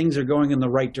word that things are going in the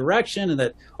right direction and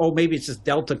that, maybe it's just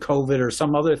Delta COVID or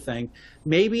some other thing.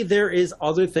 Maybe there is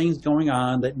other things going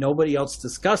on that nobody else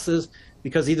discusses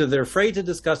because either they're afraid to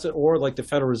discuss it or, like the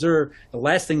Federal Reserve, the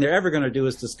last thing they're ever going to do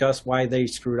is discuss why they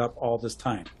screwed up all this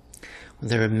time.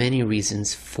 There are many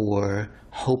reasons for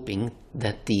hoping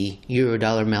that the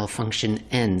euro-dollar malfunction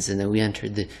ends and that we enter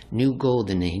the new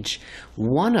golden age.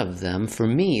 One of them, for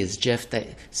me, is, Jeff,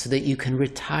 so that you can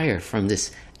retire from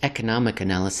this economic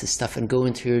analysis stuff and go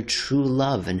into your true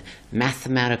love and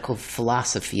mathematical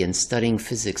philosophy and studying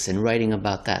physics and writing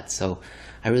about that. So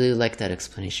I really like that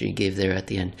explanation you gave there at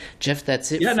the end. Jeff,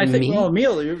 that's it for me. Yeah, and I think,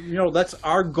 Emil, that's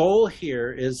our goal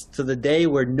here, is to the day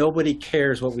where nobody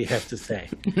cares what we have to say.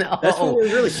 No. That's what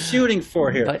we're really shooting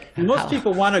for here. But most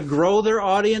people want to grow their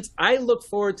audience. I look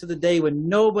forward to the day when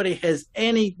nobody has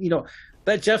any,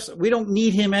 that Jeff's, we don't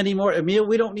need him anymore. Emil,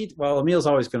 we don't need, Emil's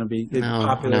always going to be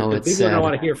popular. No, people don't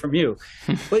want to hear from you.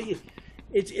 But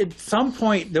at some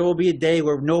point, there will be a day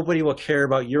where nobody will care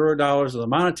about Eurodollars or the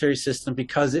monetary system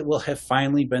because it will have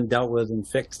finally been dealt with and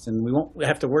fixed. And we won't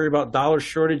have to worry about dollar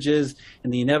shortages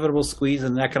and the inevitable squeeze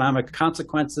and the economic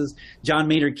consequences. John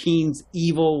Maynard Keynes'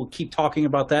 evil, we'll keep talking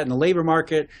about that in the labor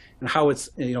market and how it's,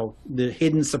 the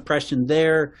hidden suppression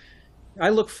there. I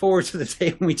look forward to the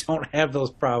day when we don't have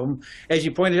those problems. As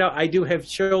you pointed out, I do have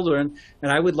children, and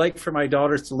I would like for my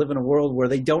daughters to live in a world where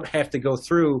they don't have to go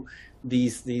through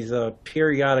these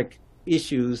periodic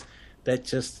issues that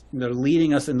just they're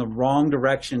leading us in the wrong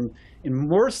direction. And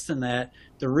worse than that,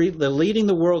 they're leading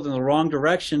the world in the wrong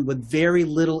direction with very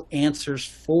little answers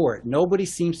for it. Nobody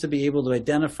seems to be able to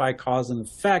identify cause and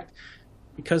effect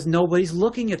because nobody's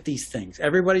looking at these things.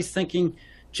 Everybody's thinking,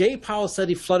 Jay Powell said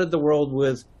he flooded the world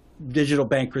with digital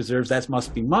bank reserves. That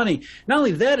must be money. Not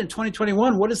only that, in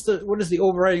 2021, what is the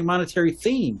overriding monetary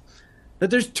theme? That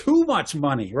there's too much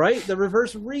money, right? The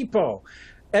reverse repo.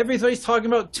 Everybody's talking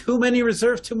about too many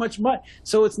reserves, too much money.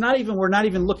 So we're not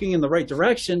even looking in the right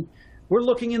direction. we're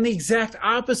looking in the exact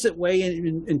opposite way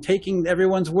and taking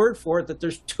everyone's word for it that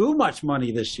there's too much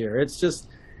money this year. It's just,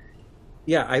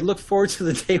 yeah, I look forward to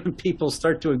the day when people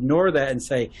start to ignore that and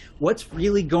say, what's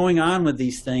really going on with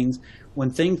these things when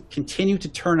things continue to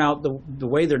turn out the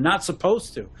way they're not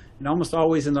supposed to, and almost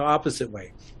always in the opposite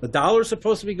way. The dollar's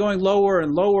supposed to be going lower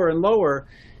and lower and lower,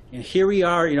 and here we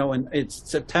are, and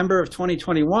it's September of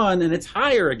 2021, and it's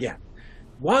higher again.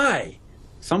 Why?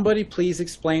 Somebody please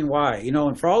explain why.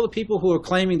 And for all the people who are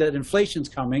claiming that inflation's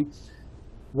coming,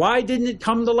 why didn't it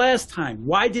come the last time?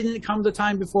 Why didn't it come the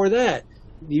time before that?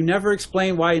 You never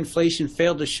explain why inflation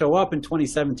failed to show up in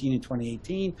 2017 and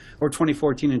 2018 or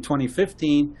 2014 and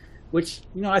 2015, which,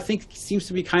 I think seems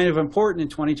to be kind of important in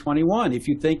 2021. If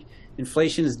you think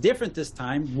inflation is different this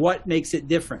time, what makes it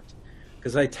different?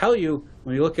 Because I tell you,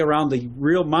 when you look around the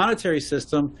real monetary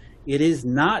system, it is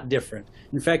not different.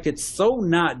 In fact, it's so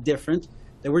not different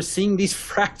that we're seeing these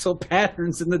fractal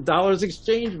patterns in the dollar's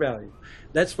exchange value.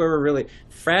 That's where we're really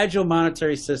fragile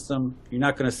monetary system. You're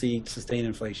not going to see sustained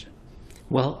inflation.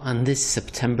 Well, on this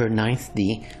September 9th,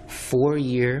 the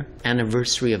 4-year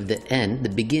anniversary of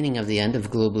the beginning of the end of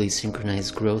globally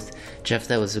synchronized growth. Jeff,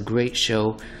 that was a great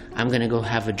show. I'm going to go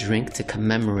have a drink to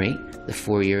commemorate the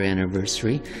 4-year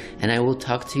anniversary, and I will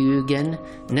talk to you again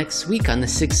next week on the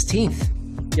 16th.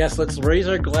 Yes, let's raise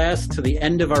our glass to the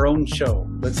end of our own show.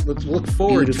 Let's look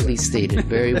forward to it. Beautifully stated.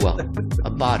 Very well. A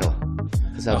bottle,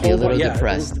 because I'll be a little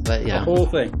depressed. But yeah. The whole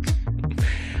thing.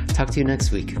 Talk to you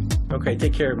next week. Okay,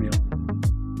 take care, Emil.